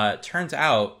 Turns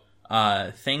out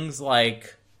things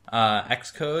like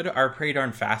Xcode are pretty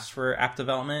darn fast for app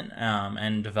development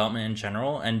and development in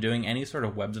general, and doing any sort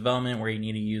of web development where you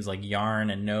need to use like Yarn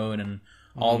and Node and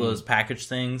all those package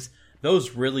things.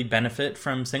 Those really benefit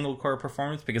from single core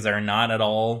performance because they're not at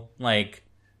all like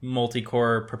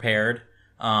multi-core prepared.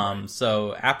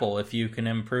 So Apple, if you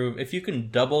can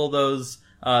double those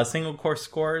single core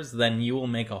scores, then you will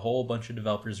make a whole bunch of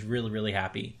developers really, really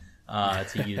happy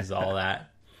to use all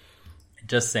that.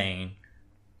 Just saying.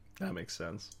 That makes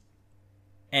sense.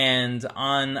 And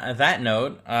on that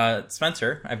note,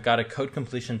 Spencer, I've got a code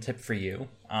completion tip for you.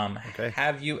 Okay.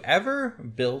 Have you ever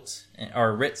built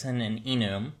or written an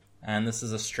enum? And this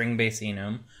is a string-based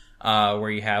enum where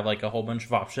you have like a whole bunch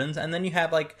of options, and then you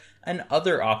have like an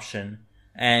other option,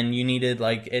 and you needed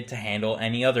like it to handle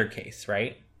any other case,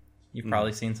 right? You've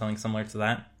probably seen something similar to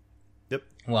that. Yep.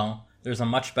 Well, there's a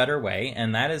much better way,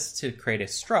 and that is to create a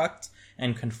struct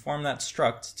and conform that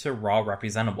struct to raw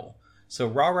representable. So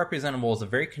raw representable is a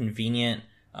very convenient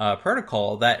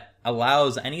protocol that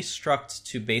allows any struct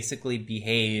to basically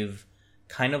behave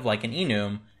kind of like an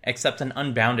enum, except an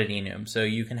unbounded enum. So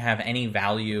you can have any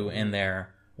value in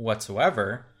there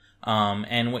whatsoever.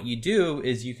 And what you do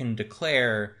is you can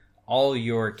declare all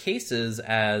your cases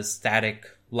as static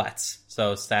lets.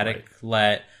 So static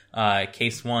let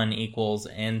case 1 equals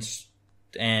and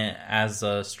as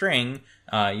a string,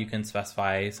 you can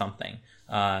specify something.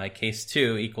 Case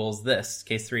 2 equals this.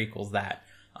 Case 3 equals that.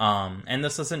 And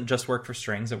this doesn't just work for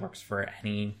strings. It works for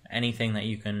anything that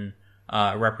you can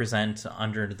represent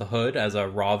under the hood as a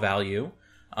raw value.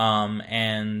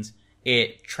 And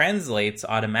it translates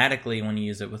automatically when you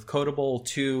use it with Codable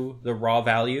to the raw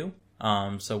value.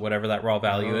 So whatever that raw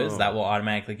value is, that will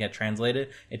automatically get translated.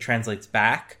 It translates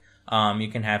back. You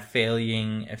can have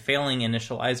failing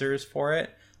initializers for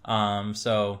it.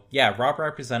 So yeah, raw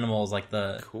representable is like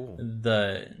the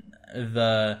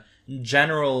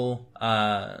general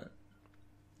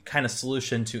kind of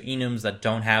solution to enums that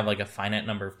don't have like a finite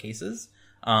number of cases.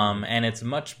 And it's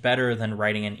much better than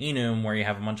writing an enum where you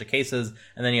have a bunch of cases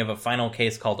and then you have a final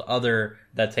case called other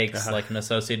that takes like an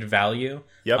associated value.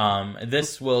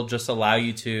 This will just allow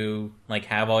you to like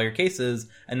have all your cases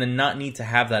and then not need to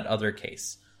have that other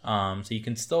case. So you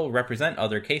can still represent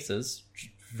other cases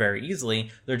very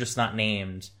easily. They're just not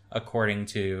named according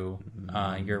to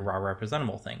your raw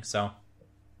representable thing. So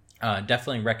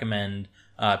definitely recommend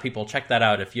people check that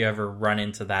out if you ever run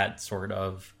into that sort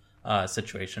of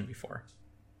situation before.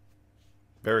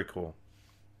 Very cool.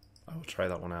 I will try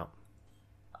that one out.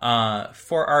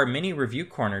 For our mini review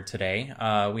corner today,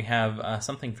 we have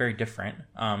something very different.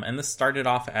 And this started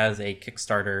off as a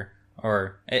Kickstarter,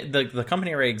 the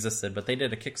company already existed, but they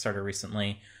did a Kickstarter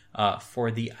recently for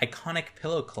the Iconic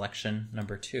Pillow Collection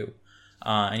 #2.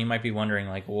 And you might be wondering,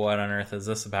 like, what on earth is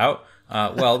this about?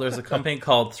 Well, there's a company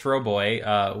called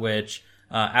Throwboy, which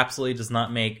absolutely does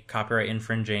not make copyright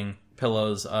infringing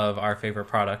pillows of our favorite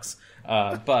products.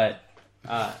 But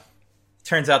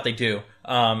turns out they do.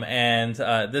 And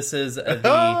this is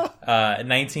the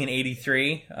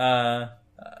 1983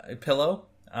 pillow.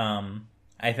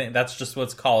 I think that's just what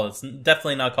it's called. It's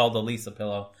definitely not called the Lisa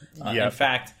pillow. In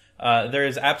fact, there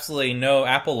is absolutely no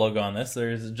Apple logo on this.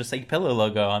 There's just a pillow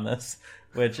logo on this,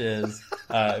 which is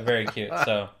very cute.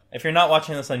 So if you're not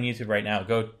watching this on YouTube right now,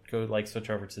 go like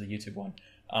switch over to the YouTube one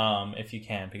if you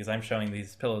can, because I'm showing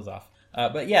these pillows off.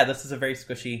 But yeah, this is a very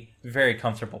squishy, very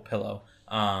comfortable pillow.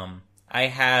 I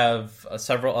have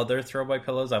several other Throwboy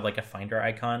pillows. I have like a Finder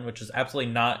icon, which is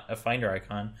absolutely not a Finder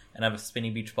icon, and I have a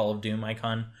Spinny Beach Ball of Doom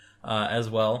icon as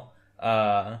well.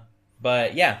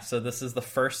 But yeah, so this is the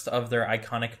first of their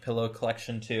Iconic Pillow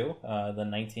Collection 2, the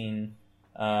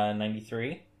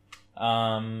 1993.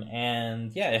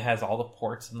 And yeah, it has all the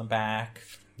ports in the back.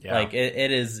 Yeah. Like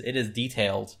it is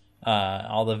detailed.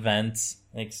 All the vents,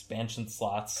 the expansion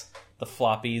slots, the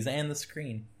floppies, and the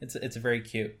screen. It's very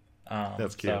cute.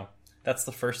 That's cute. So that's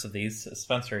the first of these.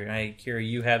 Spencer, I hear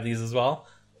you have these as well?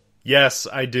 Yes,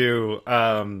 I do.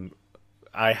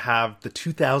 I have the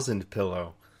 2000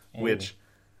 pillow, which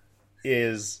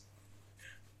is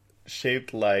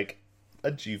shaped like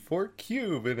a G4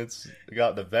 cube, and it's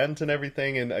got the vent and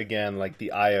everything, and again, like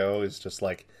the IO is just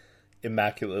like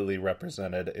immaculately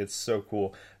represented. It's so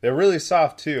cool. They're really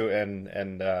soft too,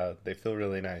 and they feel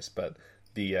really nice, but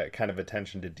the kind of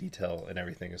attention to detail and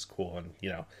everything is cool, and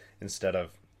instead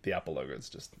of the Apple logo, it's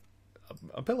just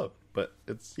a pillow, but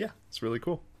it's really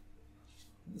cool.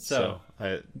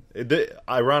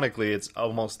 Ironically, it's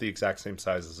almost the exact same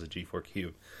size as a G4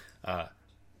 Cube.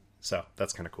 So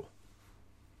that's kind of cool.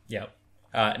 Yep.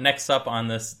 Next up on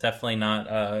this, definitely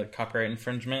not copyright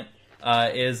infringement,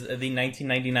 is the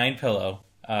 1999 pillow,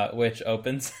 which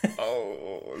opens.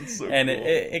 It's so and cool.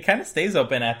 it kind of stays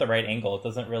open at the right angle. It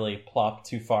doesn't really plop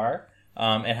too far.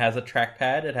 It has a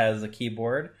trackpad. It has a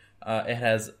keyboard. It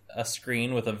has a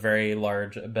screen with a very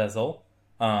large bezel.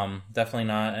 Definitely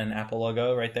not an Apple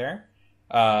logo right there.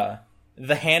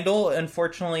 The handle,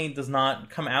 unfortunately, does not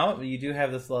come out. You do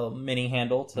have this little mini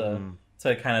handle to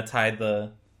kind of tie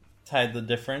the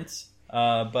difference.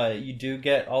 But you do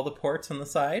get all the ports on the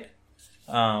side.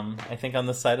 I think on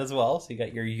the side as well. So you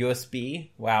got your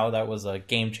USB. Wow, that was a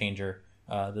game changer.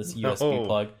 This USB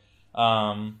plug.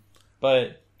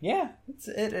 But yeah,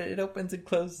 it opens and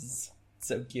closes. It's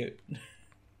so cute.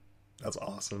 That's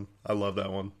awesome. I love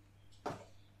that one.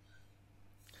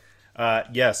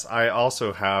 Yes, I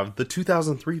also have the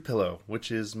 2003 pillow,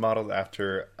 which is modeled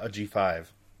after a G5,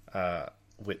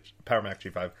 which Power Mac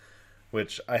G5,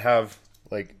 which I have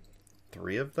like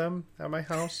 3 of them at my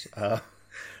house.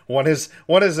 One is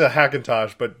a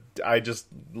Hackintosh, but I just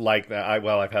like that.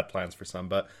 I've had plans for some,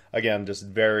 but again, just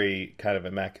very kind of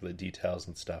immaculate details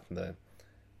and stuff. And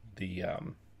the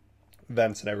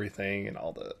vents and everything, and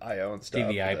all the I/O and stuff.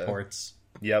 DVI ports.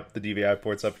 Yep, the DVI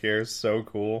ports up here, so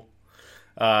cool.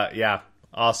 Yeah,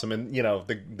 awesome. And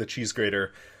the cheese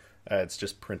grater, it's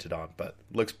just printed on, but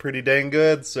looks pretty dang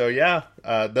good. So yeah,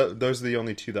 those are the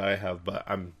only two that I have, but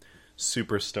I'm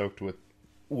super stoked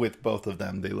with both of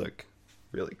them. They look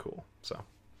really cool. So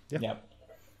yeah. Yep.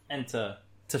 And to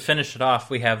finish it off,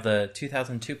 we have the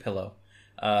 2002 pillow,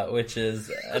 which is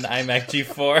an iMac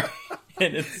G4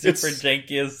 in its super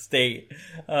jankiest state.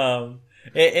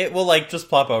 It will just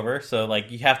plop over, so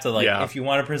you have to if you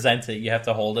want to present it, you have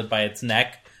to hold it by its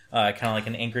neck, kind of like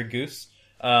an anchored goose.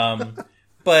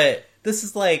 But this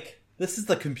is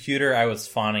the computer I was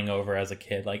fawning over as a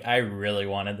kid. I really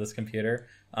wanted this computer.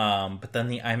 But then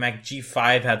the iMac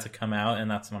G5 had to come out, and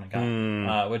that's when I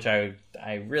got, which I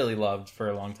really loved for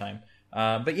a long time.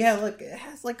 But yeah, look, it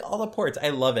has all the ports. I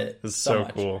love it. It's so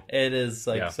much. Cool. It is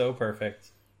so perfect.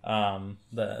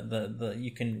 The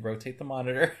you can rotate the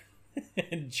monitor.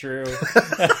 True.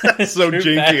 So True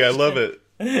janky. fashion. I love it.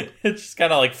 It's just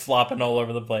kind of flopping all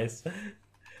over the place.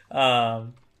 Oh,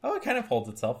 it kind of holds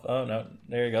itself. Oh no,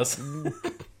 there it goes.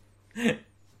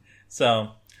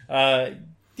 So,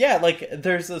 yeah,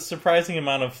 there's a surprising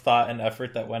amount of thought and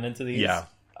effort that went into these. Yeah.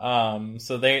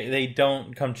 So they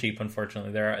don't come cheap,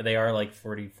 unfortunately. They are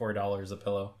 $44 a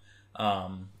pillow,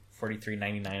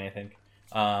 $43.99 I think.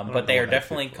 But they are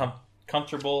definitely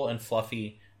comfortable and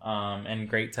fluffy, and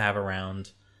great to have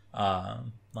around.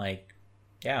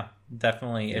 Yeah,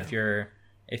 definitely. Yeah.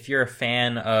 If you're a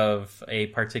fan of a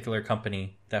particular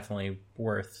company, definitely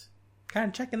worth kind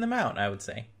of checking them out, I would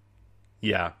say.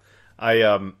 Yeah,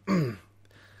 I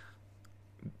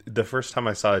the first time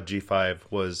I saw a G5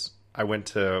 was I went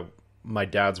to my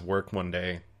dad's work one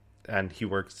day, and he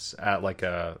works at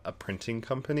a printing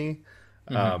company,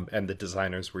 and the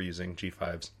designers were using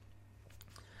G5s.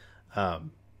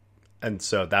 And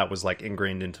so that was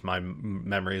ingrained into my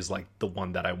memory as the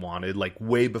one that I wanted,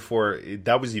 way before.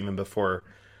 That was even before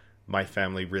my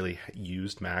family really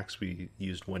used Macs. We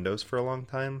used Windows for a long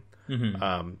time.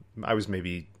 I was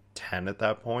maybe 10 at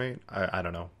that point. I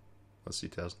don't know. Let's see,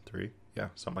 2003. Yeah,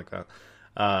 something like that.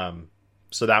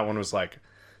 So that one was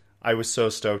I was so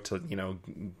stoked to,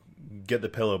 get the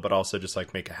pillow, but also just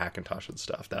make a Hackintosh and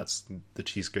stuff. That's the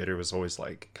cheese grater was always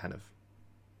kind of,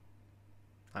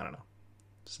 I don't know.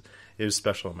 It was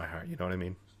special in my heart. You know what I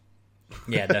mean?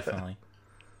 Yeah, definitely.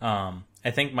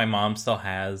 I think my mom still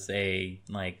has a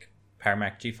Power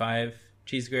Mac G5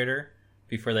 cheese grater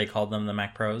before they called them the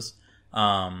Mac Pros.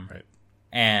 Right.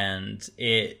 And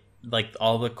it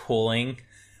all the cooling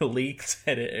leaked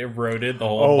and it eroded the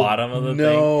whole bottom of the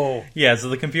thing. Yeah, so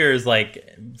the computer is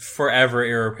forever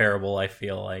irreparable, I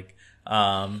feel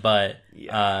but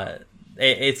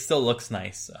it still looks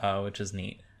nice, which is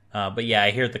neat. But yeah,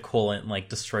 I hear the coolant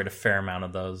destroyed a fair amount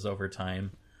of those over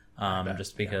time.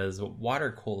 Just because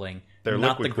water cooling, they're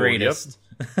not the greatest.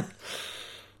 Yep.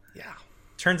 Yeah.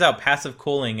 Turns out passive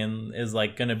cooling is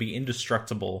going to be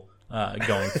indestructible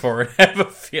going forward. I have a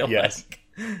feel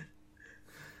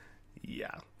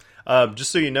Yeah.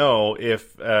 Just so you know,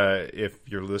 if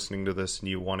you're listening to this and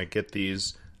you want to get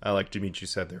these, like Dimitri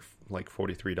said, they're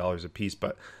 $43 a piece.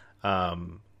 But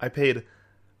I paid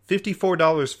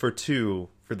 $54 for two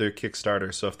for their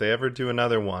Kickstarter. So if they ever do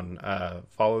another one,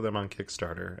 follow them on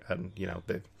Kickstarter, and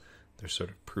they're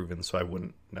sort of proven. So I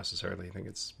wouldn't necessarily think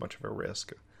it's much of a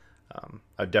risk.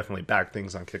 I've definitely backed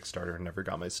things on Kickstarter and never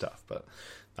got my stuff, but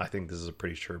I think this is a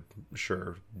pretty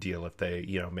sure deal if they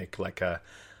make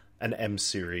an M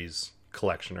series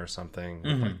collection or something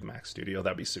with the Mac Studio.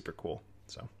 That'd be super cool.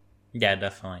 So yeah,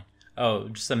 definitely. Oh,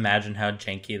 just imagine how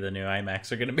janky the new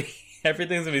iMacs are going to be.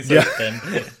 Everything's going to be so thin.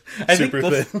 I super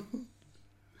thin.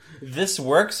 This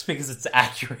works because it's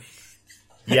accurate.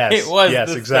 Yes, it was.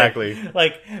 Yes, exactly.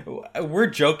 Thing. We're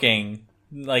joking.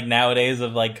 Nowadays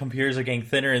of computers are getting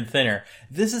thinner and thinner.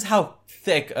 This is how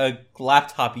thick a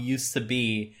laptop used to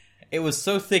be. It was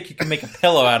so thick you could make a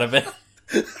pillow out of it.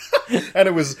 And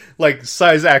it was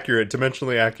size accurate,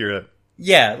 dimensionally accurate.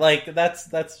 Yeah,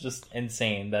 that's just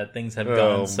insane that things have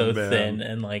gone so thin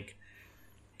and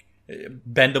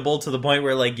bendable to the point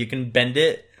where you can bend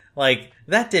it.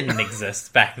 That didn't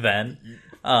exist back then.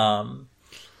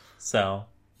 So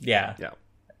yeah.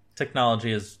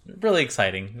 Technology is really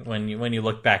exciting when you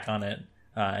look back on it,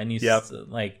 and you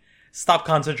stop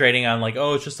concentrating on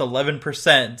it's just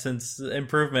 11% since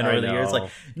improvement over the years.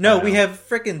 We have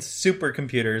freaking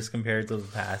supercomputers compared to the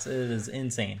past. It is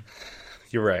insane.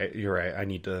 You're right. I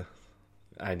need to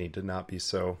not be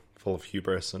so full of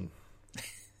hubris and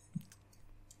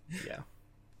yeah.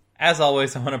 As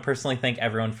always, I want to personally thank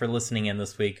everyone for listening in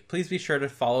this week. Please be sure to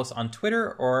follow us on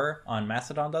Twitter or on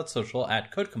mastodon.social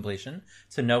at codecompletion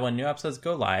to know when new episodes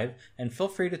go live, and feel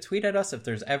free to tweet at us if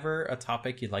there's ever a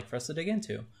topic you'd like for us to dig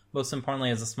into. Most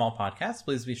importantly, as a small podcast,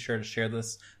 please be sure to share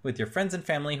this with your friends and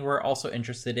family who are also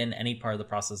interested in any part of the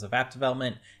process of app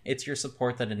development. It's your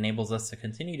support that enables us to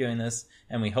continue doing this,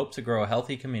 and we hope to grow a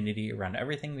healthy community around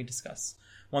everything we discuss.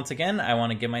 Once again, I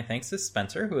want to give my thanks to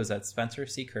Spencer, who is at Spencer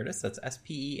C. Curtis, that's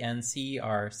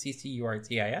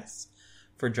SpencerCurtis,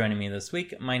 for joining me this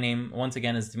week. My name, once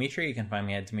again, is Dimitri. You can find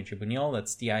me at Dimitri Buñuel,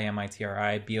 that's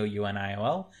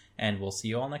DimitриBounil, and we'll see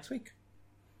you all next week.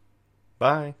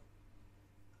 Bye.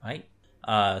 Right.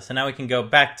 So now we can go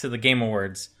back to the Game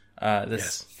Awards.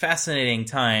 This fascinating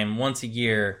time once a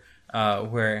year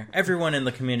where everyone in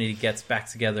the community gets back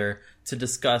together to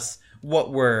discuss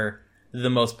what were the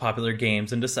most popular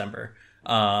games in December.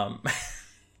 So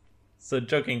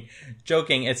joking,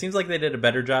 it seems like they did a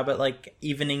better job at like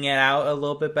evening it out a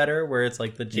little bit better, where it's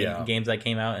like the games that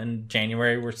came out in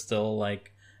January were still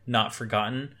like not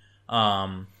forgotten.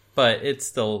 But it's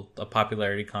still a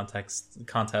popularity contest.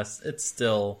 It's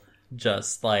still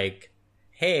just like,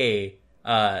 hey,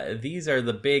 these are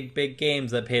the big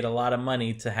games that paid a lot of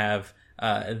money to have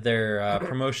their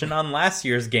promotion on last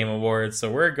year's Game Awards,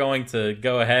 so we're going to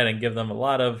go ahead and give them a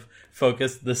lot of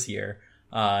focus this year,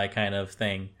 kind of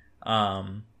thing.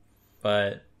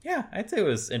 But yeah, I'd say it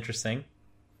was interesting.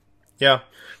 Yeah,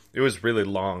 it was really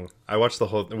long. I watched the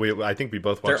whole. I think we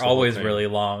both watched. They're always really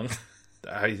long.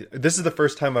 This is the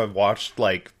first time I've watched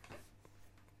like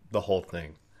the whole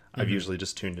thing. I've usually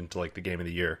just tuned into like the game of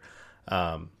the year,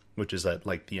 which is at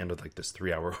like the end of like this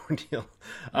 3-hour ordeal.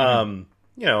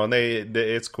 You know, and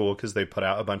it's cool because they put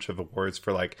out a bunch of awards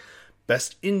for like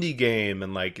best indie game,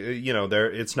 and like, you know,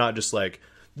 it's not just like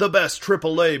the best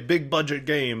AAA big budget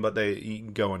game, but they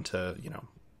go into, you know,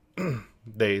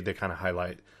 they kind of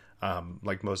highlight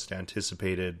like most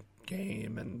anticipated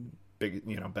game and big,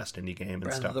 you know, best indie game and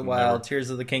Breath stuff. Breath of the Wild, Tears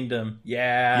of the Kingdom,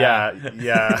 yeah.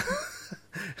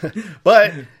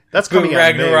 But that's coming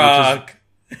out in May, Ragnarok.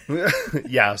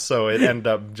 Yeah, so it ended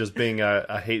up just being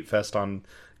a hate fest on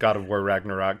God of War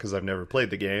Ragnarok because I've never played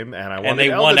the game, and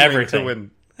they won everything to win.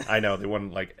 I know they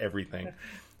won like everything,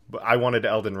 but I wanted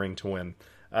Elden Ring to win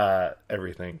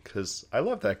everything because I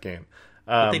love that game.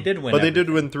 But they did win. But they did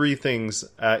win 3 things,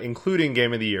 including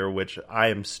Game of the Year, which I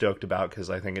am stoked about because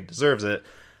I think it deserves it.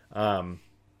 And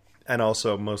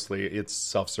also, mostly, it's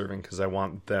self-serving because I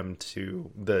want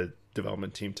the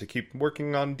development team to keep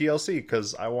working on DLC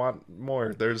because I want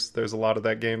more. There's a lot of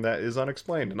that game that is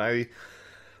unexplained, and I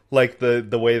like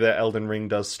the way that Elden Ring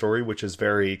does story, which is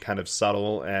very kind of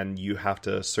subtle, and you have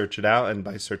to search it out. And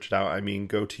by search it out, I mean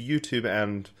go to YouTube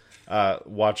and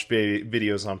watch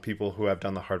videos on people who have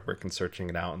done the hard work in searching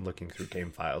it out and looking through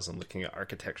game files and looking at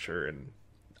architecture and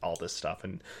all this stuff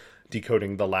and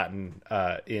decoding the Latin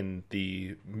in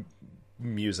the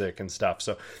music and stuff.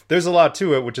 So there's a lot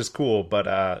to it, which is cool, but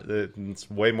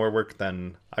it's way more work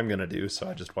than I'm gonna do, so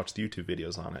I just watch the YouTube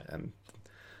videos on it. And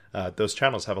those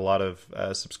channels have a lot of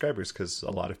subscribers because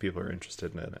a lot of people are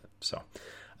interested in it. So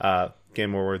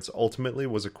Game Awards ultimately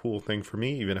was a cool thing for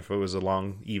me, even if it was a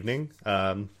long evening.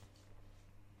 Yeah,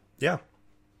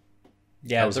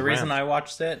 the reason I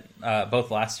watched it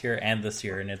both last year and this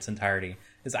year in its entirety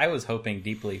is I was hoping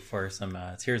deeply for some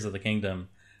Tears of the Kingdom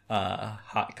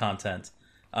hot content.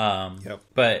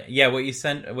 But yeah, what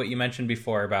you mentioned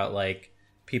before about like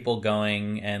people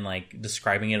going and like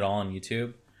describing it all on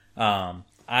YouTube.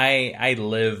 I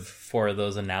live for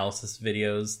those analysis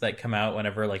videos that come out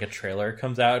whenever like a trailer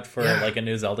comes out for like a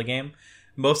new Zelda game,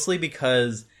 mostly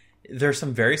because there's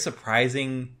some very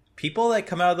surprising people that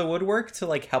come out of the woodwork to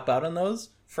like help out on those.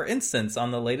 For instance,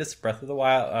 on the latest Breath of the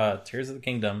Wild, Tears of the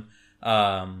Kingdom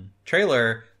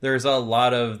trailer, there's a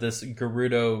lot of this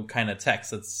Gerudo kind of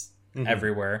text that's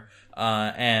everywhere.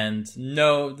 And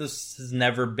no, this has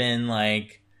never been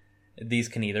like, these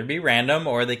can either be random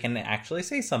or they can actually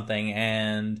say something,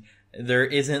 and there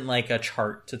isn't like a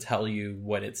chart to tell you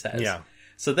what it says. Yeah.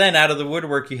 So then out of the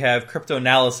woodwork, you have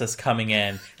cryptanalysis coming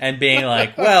in and being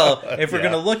like, well, if we're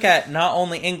going to look at not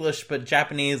only English but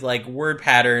Japanese like word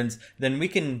patterns, then we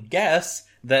can guess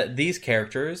that these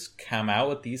characters come out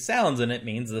with these sounds and it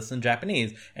means this in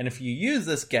Japanese. And if you use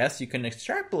this guess, you can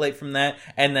extrapolate from that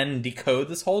and then decode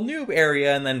this whole new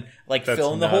area and then like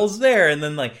fill in the holes there. And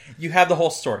then like you have the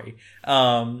whole story.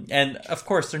 And of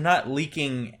course, they're not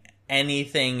leaking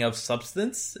anything of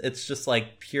substance. It's just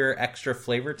like pure extra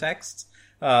flavor text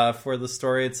for the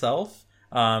story itself.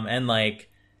 And like,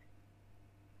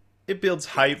 it builds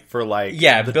hype for like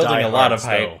building a lot of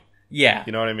hype. Yeah.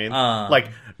 You know what I mean? Like,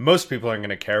 most people aren't going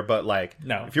to care, but, like,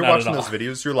 No, if you're not watching at those all.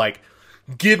 videos, you're like,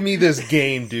 give me this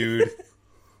game, dude.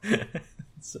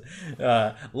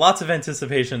 Lots of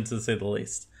anticipation, to say the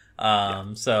least.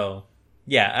 So,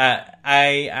 yeah,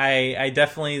 I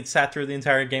definitely sat through the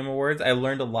entire Game Awards. I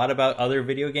learned a lot about other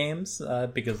video games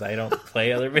because I don't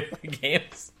play other video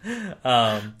games.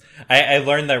 I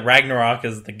learned that Ragnarok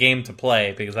is the game to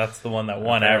play because that's the one that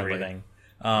won Apparently. everything.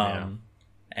 Yeah.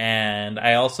 And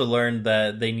I also learned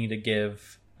that they need to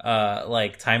give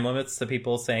like time limits to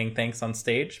people saying thanks on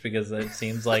stage because it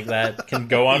seems like that can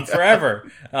go on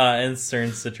forever in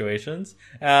certain situations.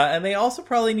 And they also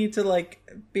probably need to like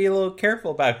be a little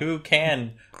careful about who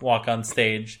can walk on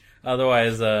stage.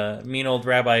 Otherwise, mean old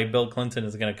Rabbi Bill Clinton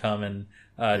is going to come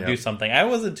and do something. I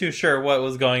wasn't too sure what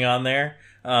was going on there.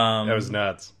 That was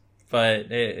nuts.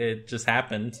 But it just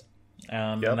happened.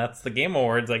 And that's the Game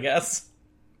Awards, I guess.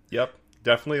 Yep.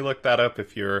 Definitely look that up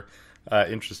if you're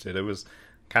interested. It was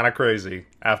kind of crazy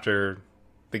after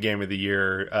the Game of the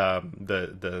Year.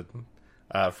 The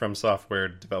From Software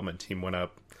development team went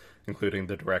up, including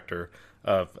the director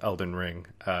of Elden Ring.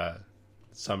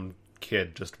 Some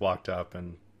kid just walked up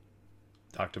and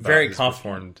talked about Very his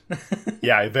confident.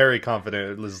 yeah, very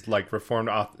confident. It was like Reformed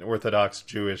Orthodox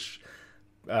Jewish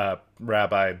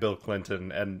Rabbi Bill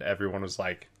Clinton, and everyone was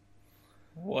like,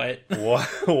 What?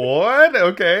 What?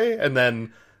 Okay. And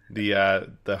then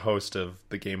the host of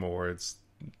the Game Awards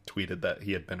tweeted that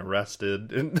he had been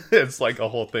arrested, and it's like a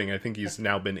whole thing. I think he's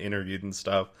now been interviewed and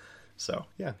stuff. So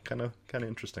yeah, kind of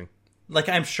interesting. Like,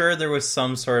 I'm sure there was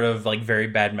some sort of like very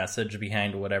bad message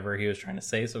behind whatever he was trying to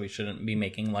say, so we shouldn't be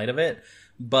making light of it.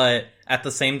 But at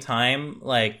the same time,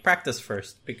 like, practice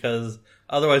first, because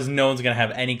otherwise no one's gonna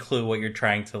have any clue what you're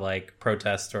trying to like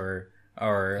protest or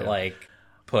like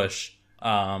push.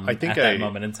 I think at that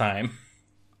moment in time.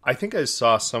 I think I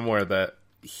saw somewhere that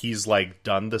he's like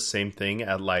done the same thing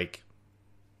at like,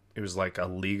 it was like a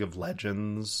League of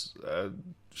Legends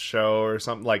show or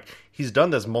something. Like, he's done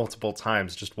this multiple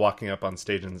times, just walking up on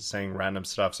stage and saying random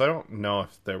stuff. So I don't know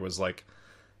if there was like,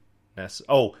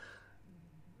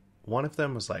 one of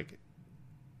them was like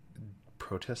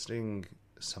protesting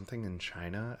something in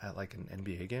China at like an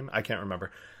NBA game. I can't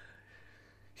remember.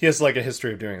 He has like a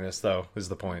history of doing this, though, is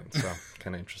the point. So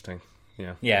kind of interesting.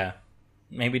 Yeah. Yeah.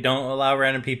 Maybe don't allow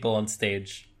random people on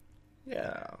stage.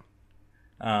 Yeah.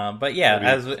 But yeah,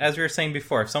 as we were saying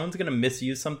before, if someone's going to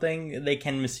misuse something, they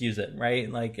can misuse it, right?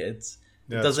 Like, it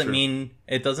doesn't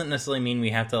necessarily mean we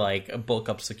have to like bulk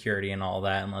up security and all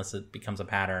that unless it becomes a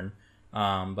pattern.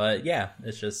 But yeah,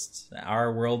 it's just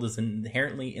our world is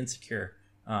inherently insecure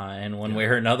in one way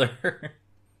or another.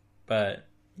 But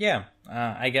yeah,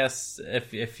 I guess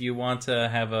if you want to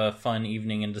have a fun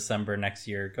evening in December next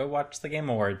year, go watch the Game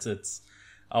Awards. It's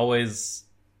always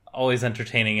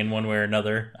entertaining in one way or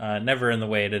another. Never in the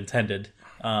way it intended.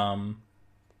 No.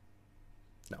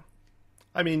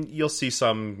 I mean, you'll see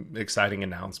some exciting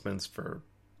announcements for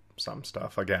some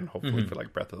stuff. Again, hopefully for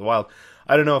like Breath of the Wild.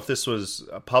 I don't know if this was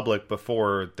public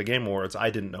before the Game Awards. I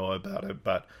didn't know about it,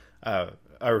 but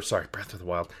Breath of the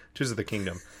Wild, Tears of the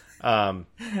Kingdom. I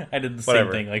did the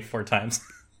same thing like 4 times.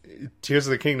 Tears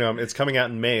of the Kingdom, it's coming out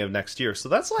in May of next year. So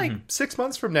that's like 6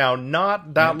 months from now.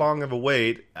 Not that long of a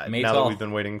wait. May now 12th. that we've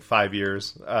been waiting 5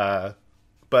 years.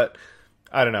 But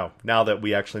I don't know. Now that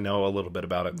we actually know a little bit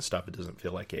about it and stuff, it doesn't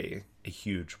feel like a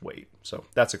huge wait. So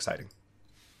that's exciting.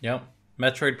 Yep.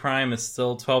 Metroid Prime is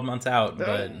still 12 months out,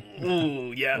 but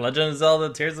Ooh, yeah. Legend of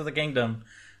Zelda Tears of the Kingdom,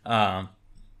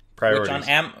 Priorities.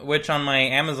 which on my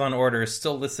Amazon order is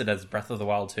still listed as Breath of the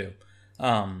Wild 2.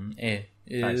 It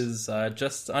is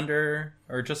just under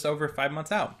or just over 5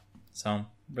 months out. So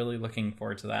really looking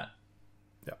forward to that.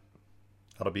 Yeah.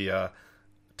 That'll be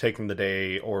taking the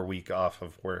day or week off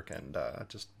of work and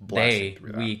just blasting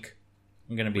through that. Week.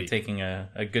 I'm going to be taking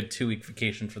a good 2-week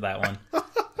vacation for that one.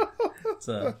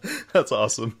 So, that's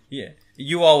awesome. Yeah,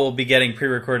 you all will be getting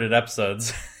pre-recorded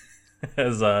episodes.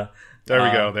 As There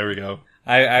we go.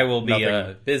 I will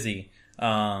be busy.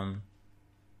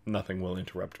 Nothing will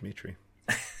interrupt Mitri.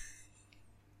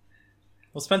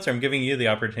 Well, Spencer, I'm giving you the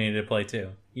opportunity to play too.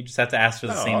 You just have to ask for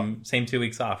the same 2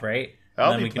 weeks off, right?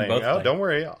 I'll be playing. Oh, don't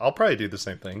worry. I'll probably do the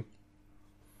same thing.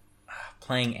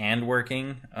 Playing and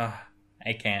working?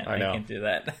 I can't. I can't do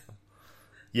that.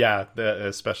 Yeah,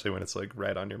 especially when it's like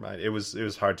right on your mind. It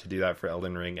was hard to do that for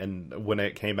Elden Ring, and when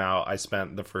it came out, I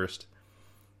spent the first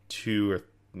 2 or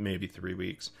maybe 3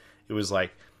 weeks. It was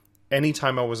like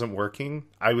anytime I wasn't working,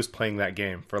 I was playing that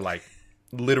game for like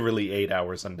literally 8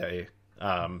 hours a day,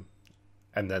 and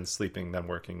then sleeping, then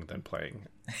working, then playing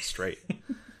straight.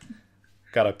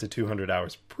 Got up to 200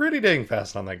 hours pretty dang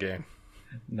fast on that game.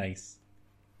 Nice.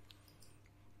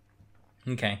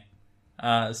 Okay.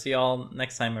 See y'all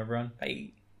next time, everyone.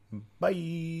 Bye.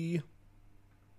 Bye.